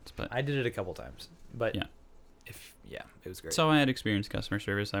shift once, but I did it a couple times, but Yeah. it was great. so I had experience in customer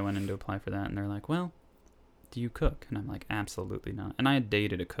service. I went in to apply for that, and they're like, "Well, do you cook?" And I'm like, "Absolutely not." And I had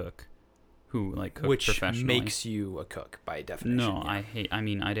dated a cook who like cooked Which professionally. makes you a cook by definition. No, yeah. I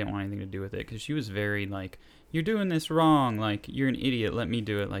mean, I didn't want anything to do with it because she was very like, "You're doing this wrong. Like, you're an idiot. Let me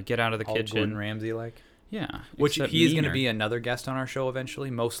do it. Like, get out of the All kitchen." Gordon Ramsay like. Yeah. Which except he is going to meaner. be another guest on our show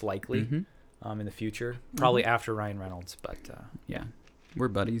eventually, most likely, Mhm. in the future. Probably after Ryan Reynolds, but Yeah. We're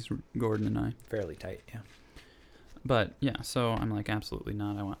buddies, Gordon and I. fairly tight, yeah. But yeah, so I'm like, absolutely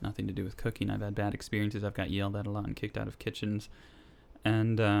not. I want nothing to do with cooking. I've had bad experiences. I've got yelled at a lot and kicked out of kitchens,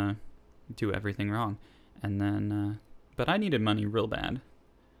 and do everything wrong. And then, but I needed money real bad,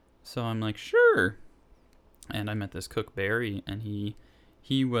 so I'm like, sure. And I met this cook Barry, and he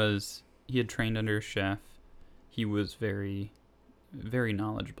had trained under a chef. He was very, very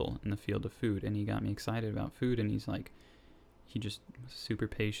knowledgeable in the field of food, and he got me excited about food. And he's like, he just was super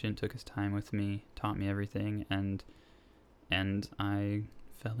patient, took his time with me, taught me everything, and I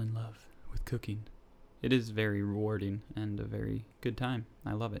fell in love with cooking. It is very rewarding and a very good time.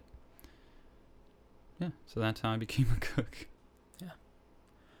 I love it. Yeah, so that's how I became a cook. Yeah.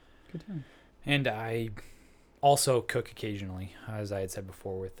 Good time. And I also cook occasionally, as I had said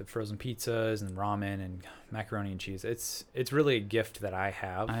before, with the frozen pizzas and ramen and macaroni and cheese. It's really a gift that I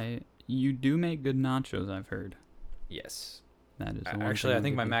have. You do make good nachos, I've heard. Yes. That is the one Actually, thing I I'll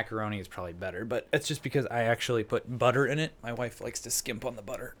think give my you. macaroni is probably better, but it's just because I actually put butter in it. My wife likes to skimp on the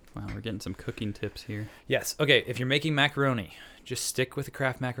butter. Wow, we're getting some cooking tips here. Yes. Okay. If you're making macaroni, just stick with the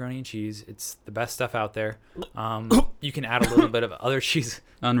Kraft macaroni and cheese. It's the best stuff out there. You can add a little bit of other cheese.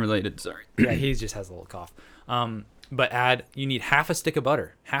 Unrelated, sorry. Yeah, he just has a little cough. But you need half a stick of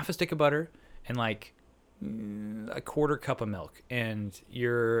butter, and like a quarter cup of milk, and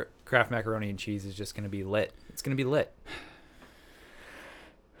your Kraft macaroni and cheese is just going to be lit. It's going to be lit.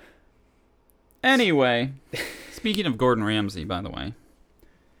 Anyway, speaking of Gordon Ramsay, by the way,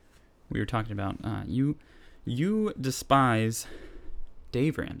 we were talking about you despise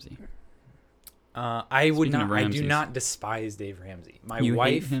Dave Ramsey. I would Speaking of not. I do Ramses. not despise Dave Ramsey. My You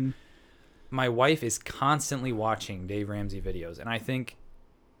wife, hate him? my wife is constantly watching Dave Ramsey videos, and I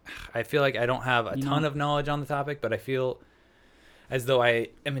feel like I don't have a ton of knowledge on the topic, but I feel as though I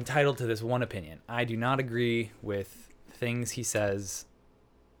am entitled to this one opinion. I do not agree with things he says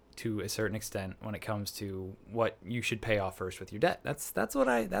to a certain extent when it comes to what you should pay off first with your debt. That's all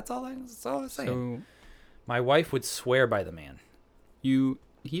I'm saying. So My wife would swear by the man.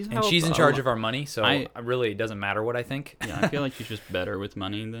 He's And she's in charge of our money, so really it doesn't matter what I think. Yeah, I feel like she's just better with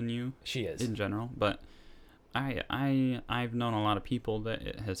money than you. She is. In general, but I've known a lot of people that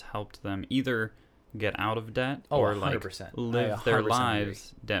it has helped them either get out of debt or 100%. live their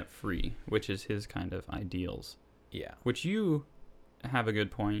lives debt free, which is his kind of ideals. Yeah. Which you have a good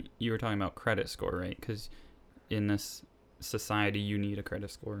point. You were talking about credit score, right? Because in this society, you need a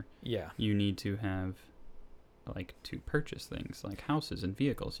credit score. Yeah. You need to have, like, to purchase things like houses and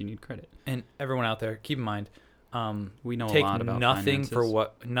vehicles. You need credit. And everyone out there, keep in mind, we know a take lot about nothing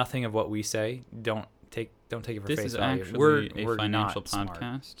finances. nothing of what we say. Don't take it for This face is value. actually We're a financial not smart,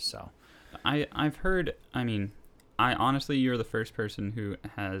 podcast. so I've heard. I mean, I honestly, you're the first person who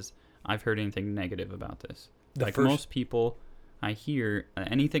I've heard anything negative about this. Most people, I hear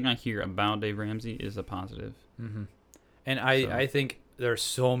anything I hear about Dave Ramsey is a positive. Mm-hmm. And I think there are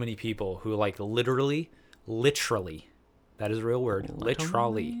so many people who like literally, that is a real word,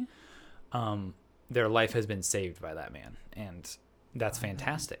 literally, their life has been saved by that man, and that's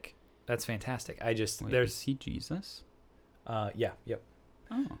fantastic. That's fantastic. Is he Jesus? Yeah, yep.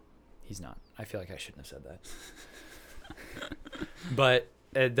 Oh. He's not. I feel like I shouldn't have said that. But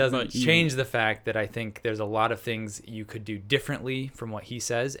it doesn't change the fact that I think there's a lot of things you could do differently from what he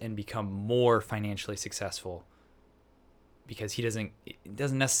says and become more financially successful, because it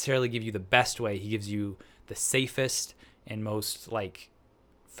doesn't necessarily give you the best way. He gives you the safest and most like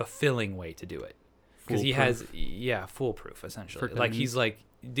fulfilling way to do it. Because he has, foolproof essentially. Like he's like,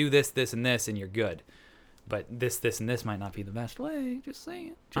 do this, this, and this, and you're good. But this, and this might not be the best way. Just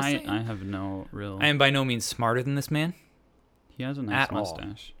saying. I have no real. I am by no means smarter than this man. He has a nice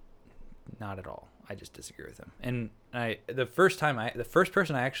mustache. Not at all. I just disagree with him. And the first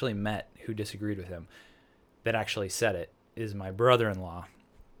person I actually met who disagreed with him, that actually said it, is my brother-in-law.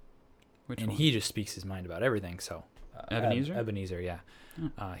 Which one? He just speaks his mind about everything. So Ebenezer. Ebenezer, yeah.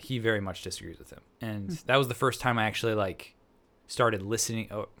 Oh. He very much disagrees with him, and that was the first time I actually like started listening.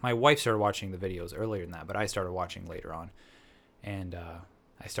 My wife started watching the videos earlier than that, but I started watching later on, and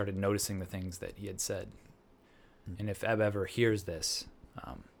I started noticing the things that he had said. And if Eb ever hears this,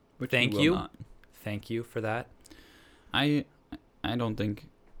 thank you for that. I don't think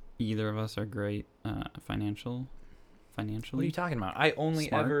either of us are great financially. What are you talking about? I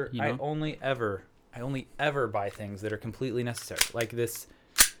only ever buy things that are completely necessary, like this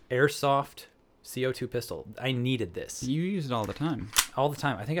airsoft CO2 pistol. I needed this. You use it all the time. All the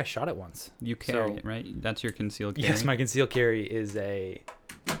time. I think I shot it once. You carry it, right? That's your concealed carry? Yes, my concealed carry is a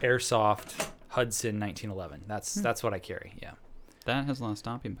airsoft Hudson 1911. That's what I carry, yeah. That has a lot of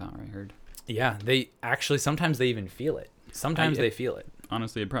stopping power, I heard. Yeah, sometimes they even feel it. They feel it.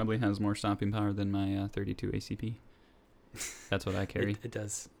 Honestly, it probably has more stopping power than my 32 ACP. That's what I carry. It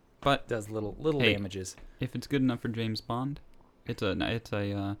does. But it does little damages. If it's good enough for James Bond, it's a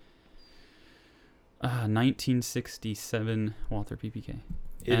 1967 Walther PPK.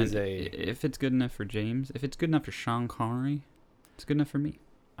 If it's good enough for James, if it's good enough for Sean Connery, it's good enough for me.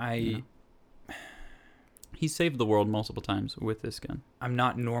 He saved the world multiple times with this gun. I'm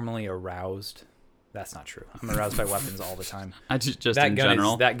not normally aroused. That's not true. I'm aroused by weapons all the time. In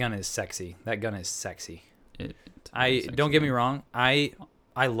general. That gun is sexy. Sexy. Don't get me wrong.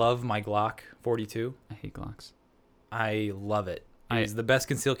 I love my Glock 42. I hate Glocks. I love it. It's the best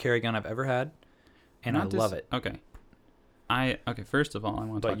concealed carry gun I've ever had, and I love it. Okay. First of all, I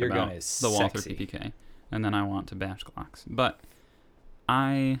want to talk about the Walther PPK, and then I want to bash Glocks. But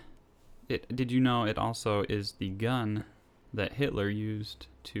did you know it also is the gun that Hitler used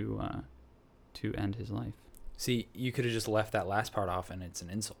to end his life? See, you could have just left that last part off, and it's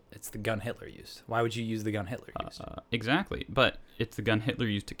an insult. It's the gun Hitler used. Why would you use the gun Hitler used? Exactly, but it's the gun Hitler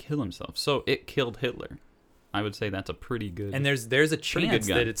used to kill himself. So it killed Hitler. I would say that's a pretty good. And there's a chance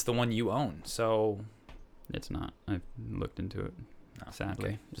that it's the one you own. So it's not. I've looked into it. Sadly,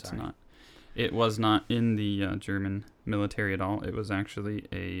 okay. It's not. It was not in the German military at all. It was actually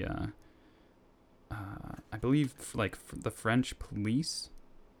I believe the French police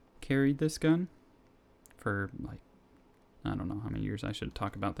carried this gun for I don't know how many years. I should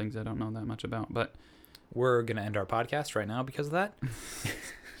talk about things I don't know that much about, but we're gonna end our podcast right now because of that.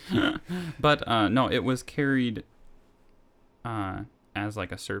 But no, it was carried as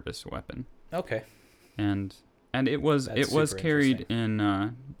like a service weapon. Okay. and it was That's super carried in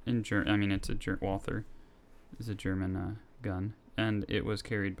I mean, it's a Walther is a German gun, and it was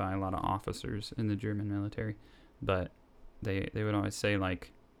carried by a lot of officers in the German military, but they would always say,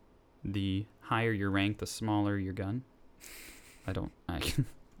 like, the higher your rank, the smaller your gun. I don't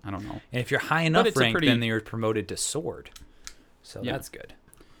know. And if you're high enough rank, then you're promoted to sword. So that's good.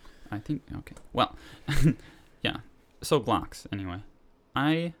 I think, okay. Well, yeah. So Glocks, anyway.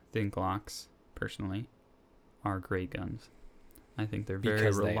 I think Glocks, personally, are great guns. I think they're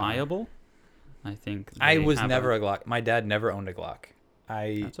very reliable. I think I was never a Glock. My dad never owned a Glock.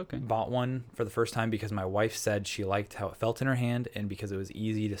 That's okay. Bought one for the first time because my wife said she liked how it felt in her hand and because it was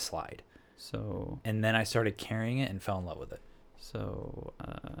easy to slide. And then I started carrying it and fell in love with it. So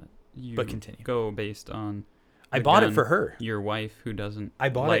but continue. Go based on I bought it for her. Your wife who doesn't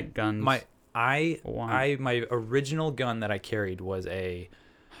like guns. My original gun that I carried was a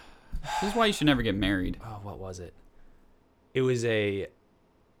This is why you should never get married. Oh, what was it? It was a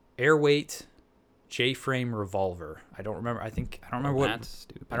airweight J-frame revolver. I don't remember. I don't remember what. That's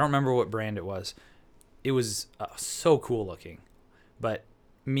stupid. I don't remember what brand it was. It was so cool looking, but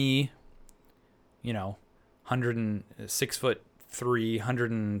me, 106'3",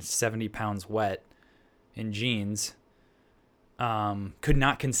 170 pounds wet, in jeans, could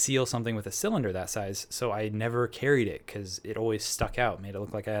not conceal something with a cylinder that size. So I never carried it because it always stuck out, made it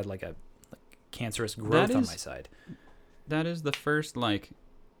look like I had like cancerous growth on my side. That is the first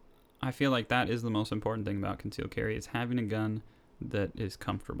I feel like that is the most important thing about concealed carry is having a gun that is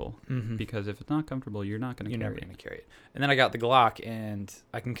comfortable. Mm-hmm. Because if it's not comfortable, you're not going to carry it. You're never going to carry it. And then I got the Glock, and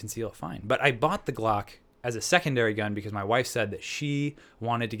I can conceal it fine. But I bought the Glock as a secondary gun because my wife said that she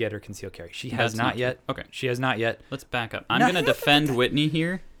wanted to get her concealed carry. She has not yet. Okay. She has not yet. Let's back up. I'm going to defend Whitney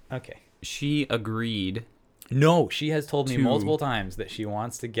here. Okay. She agreed. No, she has told me multiple times that she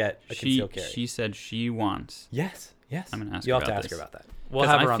wants to get a concealed carry. She said she wants. Yes. I'm going to ask her about this. You'll have to ask her about that. We'll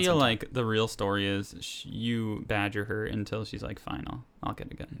have her on I feel sometime. like the real story is you badger her until she's like, fine, I'll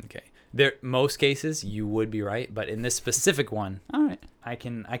get a gun. Okay. Most cases you would be right, but in this specific one, all right, I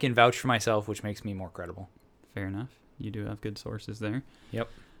can vouch for myself, which makes me more credible. Fair enough. You do have good sources there. Yep.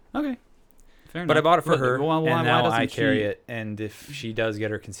 Okay. Fair enough. But I bought it for her, and now I carry it. And if she does get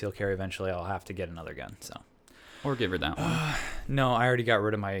her concealed carry eventually, I'll have to get another gun. So. Or give her that one. No, I already got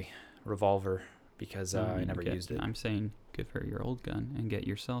rid of my revolver because I never used it. I'm saying give her your old gun and get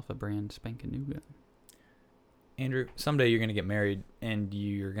yourself a brand spanking new gun. Andrew, someday you're going to get married and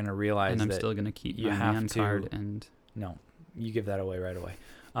you're going to realize that I'm still going to keep my man card and... No, you give that away right away.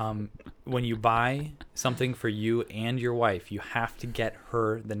 When you buy something for you and your wife, you have to get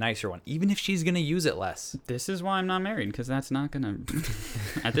her the nicer one, even if she's going to use it less. This is why I'm not married, because that's not going to...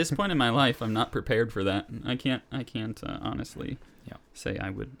 At this point in my life, I'm not prepared for that. I can't honestly say I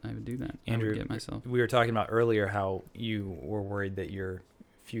would do that. Andrew, I would get myself. We were talking about earlier how you were worried that your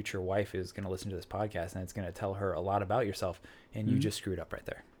future wife is going to listen to this podcast and it's going to tell her a lot about yourself, and you just screwed up right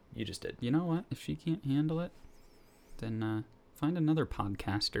there. You just did. You know what? If she can't handle it, then find another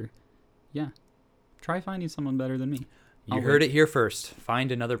podcaster. Yeah. Try finding someone better than me. You heard it here first.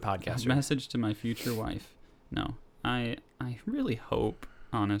 Find another podcaster. Message to my future wife. No. I really hope,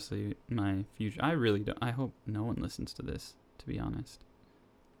 honestly, my future... I really don't... I hope no one listens to this, to be honest.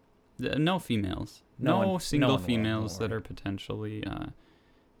 No females. No single females that are potentially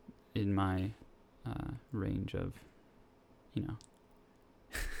in my range of,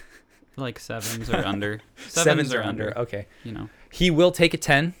 like sevens or under. Sevens or under. Okay. He will take a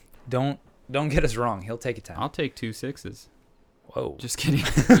 10. Don't get us wrong. He'll take a 10. I'll take 2 6s. Whoa. Just kidding.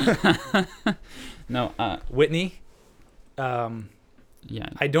 No. Whitney. Yeah.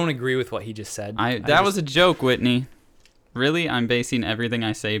 I don't agree with what he just said. That was a joke, Whitney. Really, I'm basing everything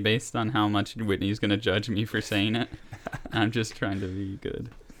I say based on how much Whitney's going to judge me for saying it. I'm just trying to be good.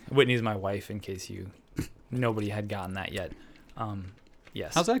 Whitney's my wife, in case nobody had gotten that yet.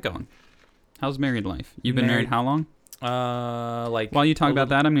 Yes. How's that going? How's married life? You've been married how long? While you talk about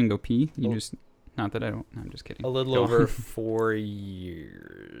that, I'm going to go pee. Not that I don't. I'm just kidding. A little over 4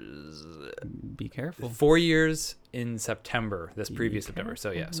 years. Be careful. 4 years in September, previous September.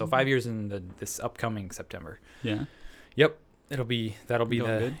 So yeah, so 5 years in this upcoming September. Yeah. Yep. That'll be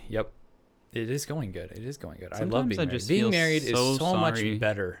good? Yep. It is going good. Sometimes I love being married. Being married is so much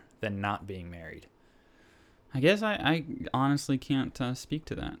better than not being married. I guess I honestly can't speak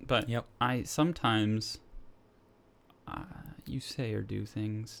to that, but I sometimes you say or do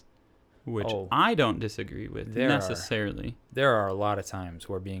things which I don't disagree with necessarily. There are a lot of times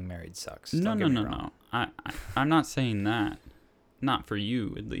where being married sucks. No. I'm not saying that. Not for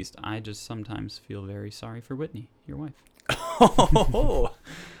you, at least. I just sometimes feel very sorry for Whitney, your wife. Oh,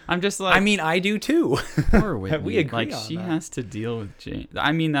 I'm just like, I mean, I do too. poor Whitney. We agree like on she that. has to deal with Jane.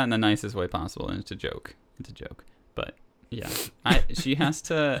 I mean that in the nicest way possible, and it's a joke. It's a joke, but yeah, she has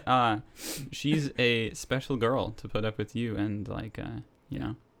to. She's a special girl to put up with you, and like, you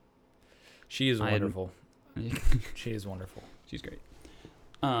know, She is wonderful. Yeah. She is wonderful. She's great.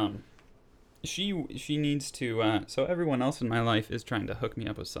 She needs to. So everyone else in my life is trying to hook me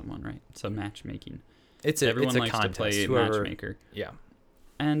up with someone, right? So matchmaking. it's Everyone a likes contest. to play Whoever, matchmaker. yeah.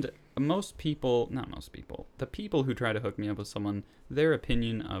 And not most people, the people who try to hook me up with someone, their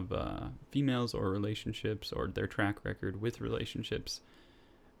opinion of females or relationships or their track record with relationships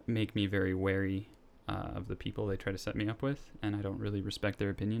make me very wary of the people they try to set me up with, and I don't really respect their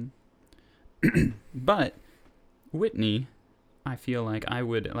opinion. But Whitney, I feel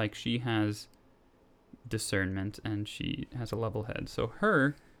like she has discernment and she has a level head. So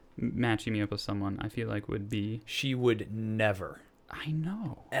her matching me up with someone, I feel like would be... She would never... I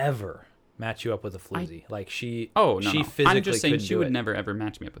know. Ever match you up with a floozy. She She physically I'm just saying couldn't she do would it. never ever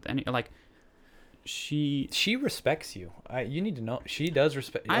match me up with any she respects you. You need to know she does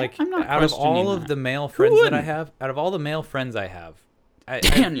respect. I'm not out of all questioning of that. the male friends that I have,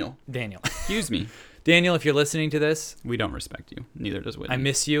 Daniel. Daniel, Excuse me. Daniel, if you're listening to this, We don't respect you. Neither does Whitney. I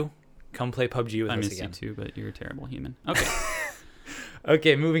miss you. Come play PUBG with I us miss again. you too, but you're a terrible human. Okay.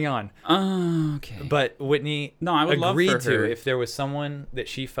 Okay, moving on. Okay. But Whitney No, I would love agreed for her. to if there was someone that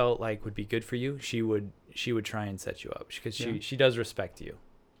she felt like would be good for you, she would try and set you up because she does respect you.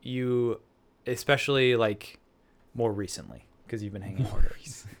 You, especially more recently because you've been hanging harder.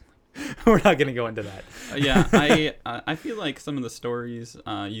 We're not gonna go into that. Yeah, I feel like some of the stories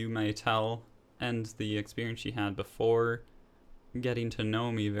you may tell and the experience she had before getting to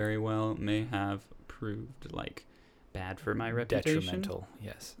know me very well may have proved bad for my reputation. Detrimental,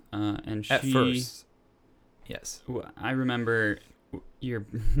 yes. And she, at first, yes. I remember your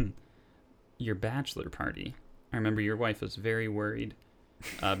bachelor party. I remember your wife was very worried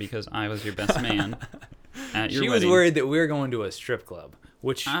because I was your best man at your She wedding. was worried that we were going to a strip club,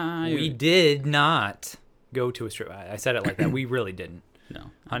 which we did not go to a strip. I said it like that. We really didn't. No,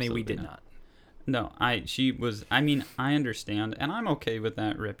 honey, we did not. not. No, she was. I mean, I understand, and I'm okay with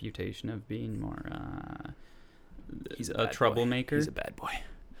that reputation of being more. He's a troublemaker. He's a bad boy.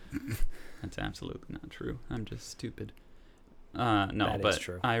 That's absolutely not true. I'm just stupid. No, that but is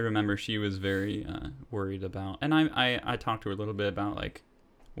true. I remember she was very worried about, and I talked to her a little bit about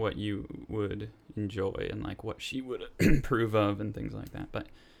what you would enjoy and what she would approve of and things like that. But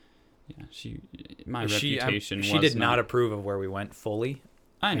yeah, my reputation. She did not approve of where we went fully.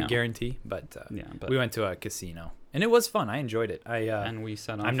 I know. I guarantee, but but we went to a casino and it was fun. I enjoyed it. And we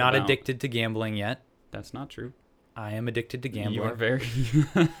set off. I'm not addicted to gambling yet. That's not true. I am addicted to gambling. You are very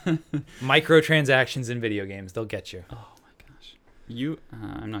microtransactions in video games. They'll get you. Oh my gosh.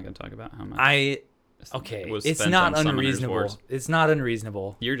 I'm not going to talk about how much. Was it's spent not on Summoner's unreasonable. Wars. It's not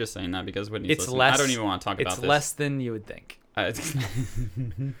unreasonable. You're just saying that because Whitney's It's listening. less. I don't even want to talk about this. It's less than you would think. I'm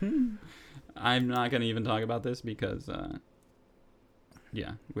not going to even talk about this because,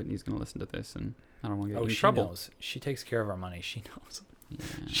 Whitney's going to listen to this and I don't want to get in trouble. Knows. She takes care of our money. She knows. Yeah.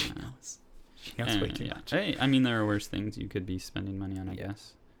 She knows. She knows way too much. Hey, I mean, there are worse things you could be spending money on, I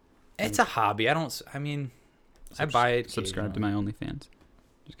guess. It's a hobby. I buy it. Subscribe to my OnlyFans.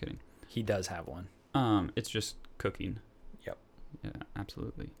 Just kidding. He does have one. It's just cooking. Yep. Yeah,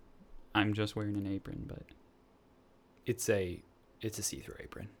 absolutely. I'm just wearing an apron, but it's a see-through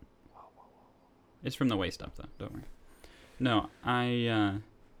apron. It's from the waist up, though. Don't worry. No,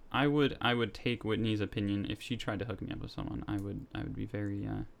 I would take Whitney's opinion if she tried to hook me up with someone. I would be very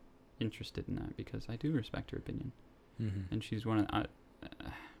interested in that because I do respect her opinion, and she's one of.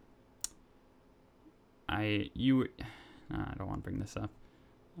 I don't want to bring this up.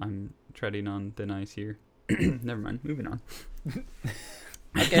 I'm treading on thin ice here. Never mind. Moving on.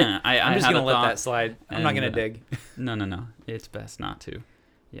 Okay. I'm just gonna let that slide. I'm not gonna dig. No. It's best not to.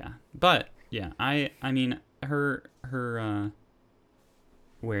 Yeah, but yeah, I mean her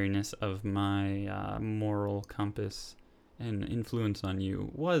wariness of my moral compass and influence on you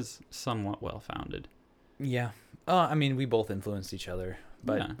was somewhat well founded. Yeah. We both influenced each other,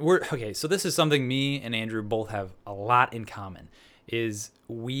 but Yeah. we're okay. So this is something me and Andrew both have a lot in common. Is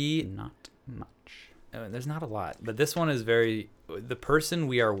we Not much. there's not a lot, but this one is the person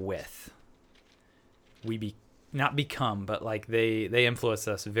we are with. Not become, but they influence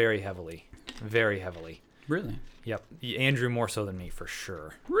us very heavily, very heavily. Really? Yep. Andrew more so than me for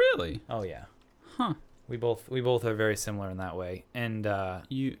sure. Really? Oh yeah. Huh. We both are very similar in that way. And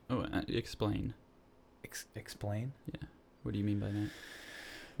Explain. Explain? Yeah. What do you mean by that?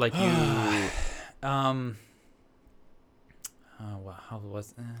 Like you How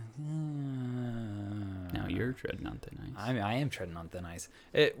was? Now you're treading on thin ice. I am treading on thin ice.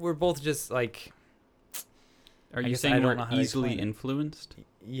 We're both just like. Are I you guess I saying don't know we're how to easily explain it. influenced?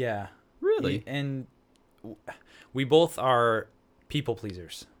 Yeah. Really? And we both are people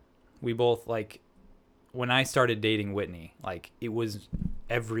pleasers. We both like. When I started dating Whitney, like it was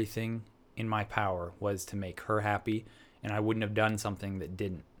everything in my power was to make her happy, and I wouldn't have done something that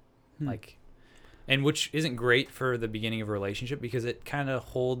didn't. Like, and which isn't great for the beginning of a relationship because it kind of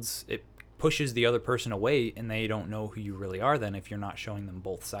pushes the other person away, and they don't know who you really are then if you're not showing them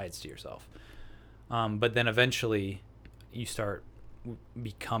both sides to yourself. But then eventually you start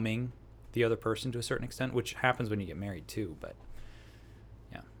becoming the other person to a certain extent, which happens when you get married too. But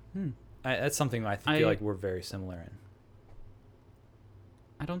yeah, that's something I feel like we're very similar in.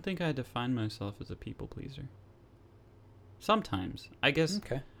 I don't think I define myself as a people pleaser. Sometimes. I guess.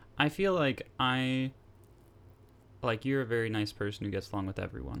 Okay. I feel like you're a very nice person who gets along with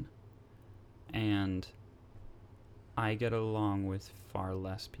everyone. And I get along with far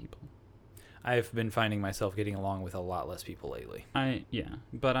less people. I've been finding myself getting along with a lot less people lately.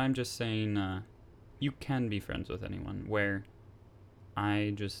 But I'm just saying you can be friends with anyone, where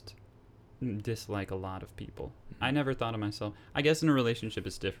I just dislike a lot of people. I never thought of myself, I guess in a relationship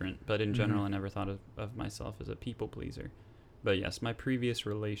it's different, but in general I never thought of myself as a people pleaser. But yes, my previous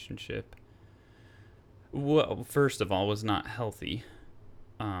relationship, well, first of all, was not healthy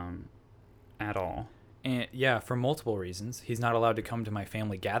at all. And yeah, for multiple reasons. He's not allowed to come to my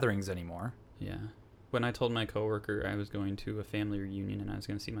family gatherings anymore. Yeah. When I told my coworker I was going to a family reunion and I was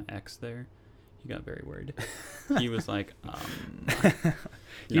going to see my ex there, he got very worried. He was like,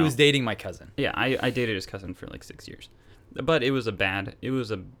 He was dating my cousin. Yeah, I dated his cousin for like 6 years. But it was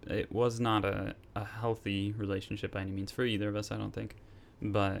not a healthy relationship by any means for either of us, I don't think.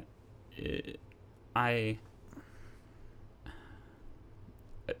 But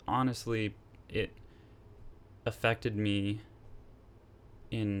honestly, it affected me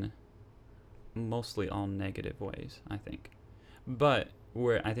in mostly all negative ways, I think. But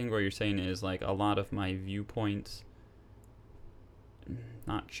what you're saying is like a lot of my viewpoints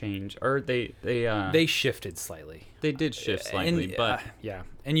not change, or they shifted slightly. They did shift slightly, but yeah,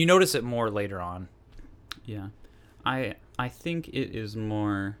 and you notice it more later on. Yeah, I think it is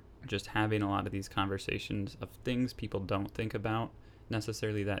more just having a lot of these conversations of things people don't think about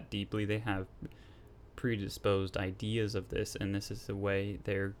necessarily that deeply. They have predisposed ideas of this, and this is the way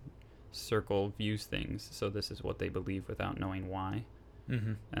their circle views things, so this is what they believe without knowing why.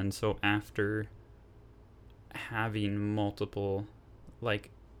 Mm-hmm. And so after having multiple, like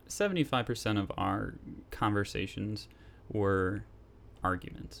 75% of our conversations were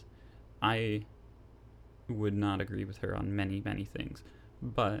arguments. I would not agree with her on many, many things,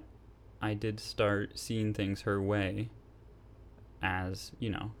 but I did start seeing things her way as,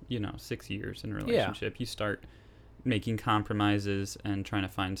 6 years in a relationship. Yeah. You start making compromises and trying to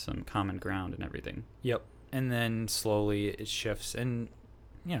find some common ground and everything. Yep. And then slowly it shifts, and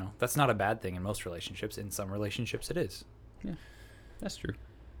that's not a bad thing in most relationships. In some relationships it is. Yeah, that's true.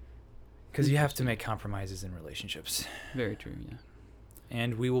 Because you have to make compromises in relationships. Very true, yeah.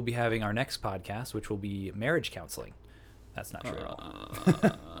 And we will be having our next podcast, which will be marriage counseling. That's not true at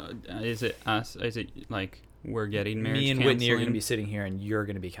all. Is it us? Is it like we're getting marriage counseling? Me and Whitney are going to be sitting here, and you're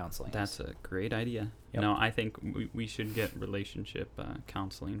going to be counseling. That's a great idea. Yep. No, I think we should get relationship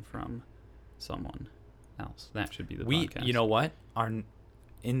counseling from someone else. That should be the podcast. You know what?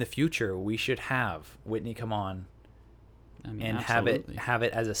 In the future, we should have Whitney come on and absolutely. have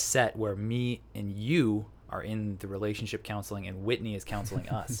it as a set where me and you are in the relationship counseling and Whitney is counseling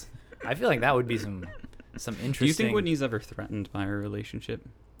us. I feel like that would be some interesting. Do you think Whitney's ever threatened by our relationship,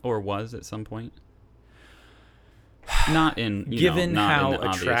 or was at some point? Not in given not how in the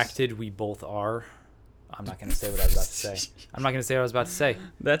attracted obvious. we both are. I'm not going to say what I was about to say.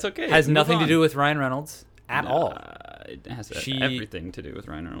 That's okay. Has nothing to do with Ryan Reynolds at all. It has everything to do with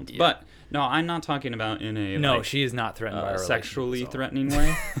Ryan Reynolds. Yeah. But no, I'm not talking about in a no. She is not threatened by a sexually threatening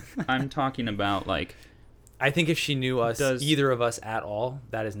way. I'm talking about like. I think if she knew us, either of us at all,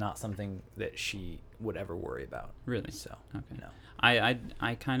 that is not something that she would ever worry about. Really? So okay. No.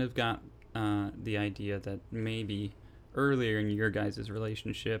 I kind of got the idea that maybe earlier in your guys'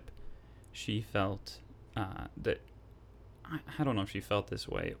 relationship, she felt that I don't know if she felt this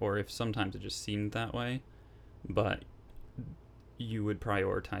way or if sometimes it just seemed that way, but you would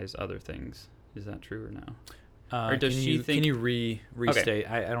prioritize other things. Is that true or no? Or does she think? Can you restate?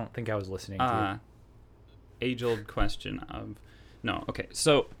 Okay. I don't think I was listening to you. Age-old question of no. Okay,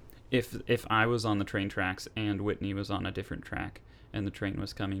 so if I was on the train tracks and Whitney was on a different track and the train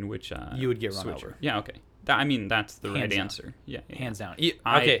was coming, which you would get run over. Yeah. Okay. That's the Hands right down. answer. Yeah. Hands down.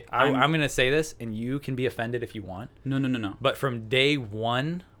 I'm I'm going to say this, and you can be offended if you want. No. But from day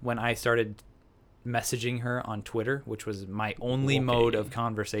one, when I started messaging her on Twitter, which was my only mode of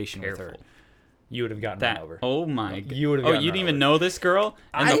conversation with her, you would have gotten run over. Oh my god. You would have. Oh, you didn't even know this girl?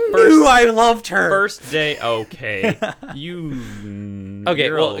 And I knew I loved her. First day. Okay. You.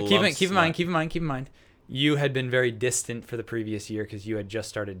 Okay. Well, keep in mind. You had been very distant for the previous year because you had just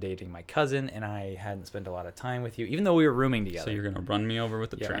started dating my cousin, and I hadn't spent a lot of time with you, even though we were rooming together. So you're gonna run me over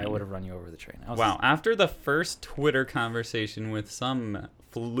with the train? I would have run you over the train. Wow! After the first Twitter conversation with some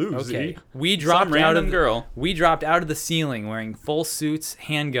floozy, we dropped some random girl. We dropped out of the ceiling wearing full suits,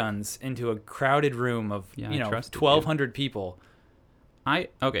 handguns, into a crowded room of 1,200 people.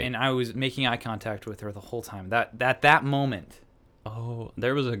 And I was making eye contact with her the whole time. That moment. Oh,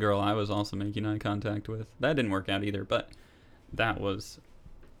 there was a girl I was also making eye contact with. That didn't work out either, but that was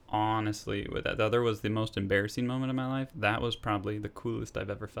honestly, the other was the most embarrassing moment of my life. That was probably the coolest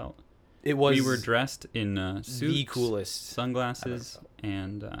I've ever felt. It was. We were dressed in suits, the coolest, sunglasses,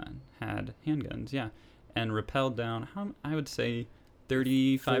 and had handguns. Yeah, and rappelled down. I would say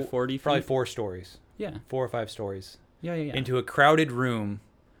 35, 40 feet. Probably 4 stories. Yeah, 4 or 5 stories. Yeah. Into a crowded room.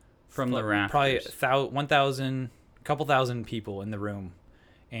 From the rafters. Probably 1,000. Couple thousand people in the room,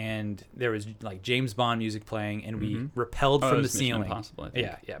 and there was like James Bond music playing, and we rappelled from the ceiling. Mission Impossible, I think.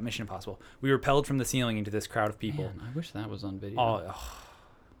 Yeah, Mission Impossible. We rappelled from the ceiling into this crowd of people. Man, I wish that was on video. Oh.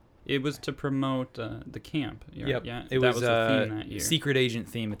 It was to promote the camp. Yep. Yeah, it was the theme that year. Secret agent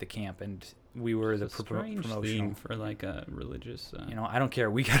theme at the camp, and we were the strange promotional theme for like a religious. I don't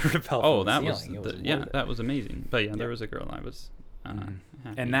care. We got to rappel. Oh, from that the ceiling. was that was amazing. But yeah, there was a girl I was.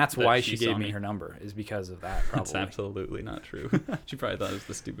 And that's why she gave me her number, is because of that. Probably. That's absolutely not true. She probably thought it was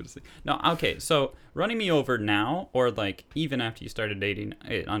the stupidest thing. No, okay. So running me over now, or like even after you started dating,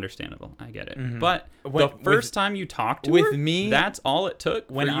 understandable. I get it. Mm-hmm. But the first time you talked to her, me, that's all it took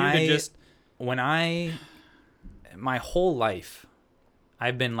for you to just. My whole life,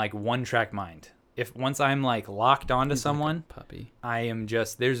 I've been like one-track mind. Once I'm like locked onto someone, like a puppy. I am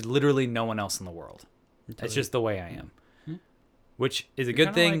just. There's literally no one else in the world. It's just the way I am. Which is a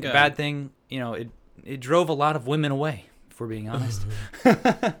good thing, a bad thing. It drove a lot of women away, if we're being honest.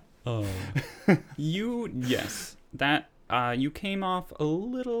 Oh. Yes. That, you came off a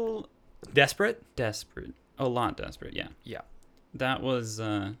little... Desperate? Desperate. A lot desperate, yeah. Yeah. That was...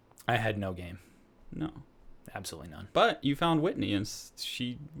 I had no game. No. Absolutely none. But you found Whitney, and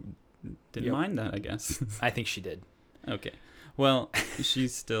she didn't mind that, I guess. I think she did. Okay. Well,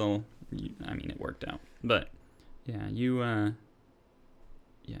 she's still... it worked out. But, yeah, you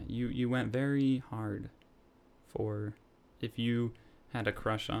went very hard for if you had a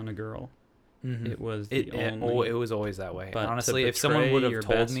crush on a girl. Mm-hmm. It was it was always that way. But honestly, if someone would have told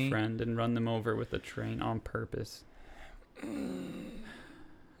best me, friend and run them over with a train on purpose,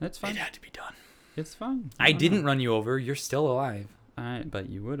 that's fine. It had to be done. It's fine. I didn't run you over. You're still alive. But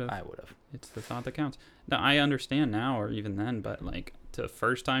you would have. I would have. It's the thought that counts. Now I understand now, or even then, but like the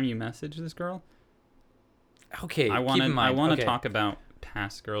first time you messaged this girl. Okay. I want to talk about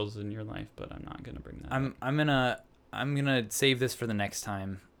past girls in your life, but I'm not gonna bring that up. I'm gonna save this for the next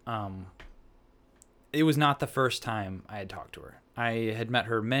time. It was not the first time I had talked to her. I had met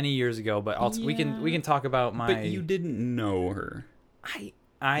her many years ago, but we can talk about my. But you didn't know her.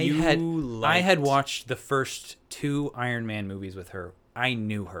 I had watched the first 2 Iron Man movies with her. I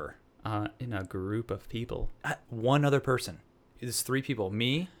knew her. In a group of people. One other person. It's 3 people.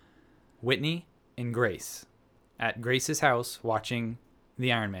 Me, Whitney, and Grace. At Grace's house watching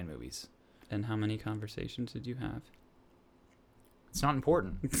the Iron Man movies. And how many conversations did you have? It's not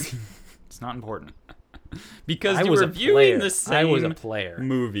important. It's not important. Because you were viewing the same I was a player.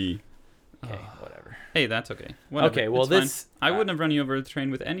 Movie. Okay, whatever. Hey, that's okay. Whatever. Okay, well, I wouldn't have run you over the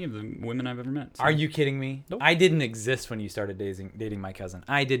train with any of the women I've ever met. So. Are you kidding me? Nope. I didn't exist when you started dating my cousin.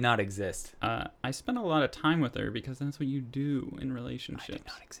 I did not exist. I spent a lot of time with her because that's what you do in relationships. I did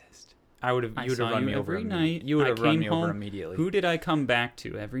not exist. You would have run me over every night. You would have run me over immediately. Who did I come back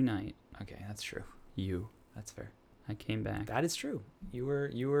to every night? Okay, that's true. You. That's fair. I came back. That is true. You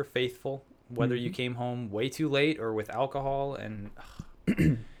were faithful, whether you came home way too late or with alcohol. And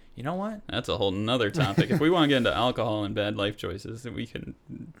you know what? That's a whole nother topic. If we want to get into alcohol and bad life choices, then we can.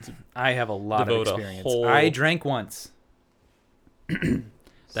 I have a lot of experience. I drank once.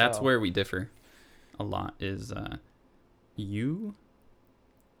 That's where we differ a lot. Is you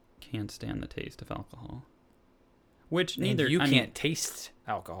can't stand the taste of alcohol. Which neither you can't taste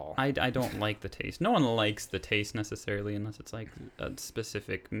alcohol. I don't like the taste. No one likes the taste necessarily unless it's like a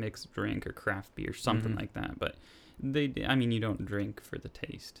specific mixed drink or craft beer, something like that. But you don't drink for the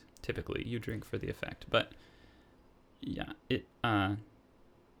taste. typically you drink for the effect, but yeah,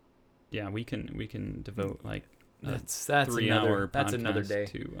 we can devote like that's 3-hour that's another podcast day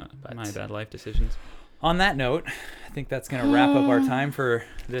to but my bad life decisions. on that note, I think that's going to wrap up our time for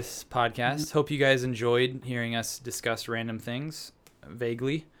this podcast. Hope you guys enjoyed hearing us discuss random things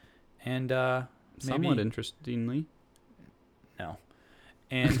vaguely and Somewhat interestingly. No.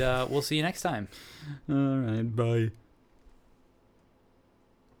 And we'll see you next time. All right, bye.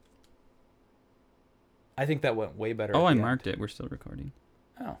 I think that went way better. Oh, I marked it. We're still recording.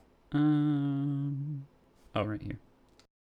 Oh. Oh, right here.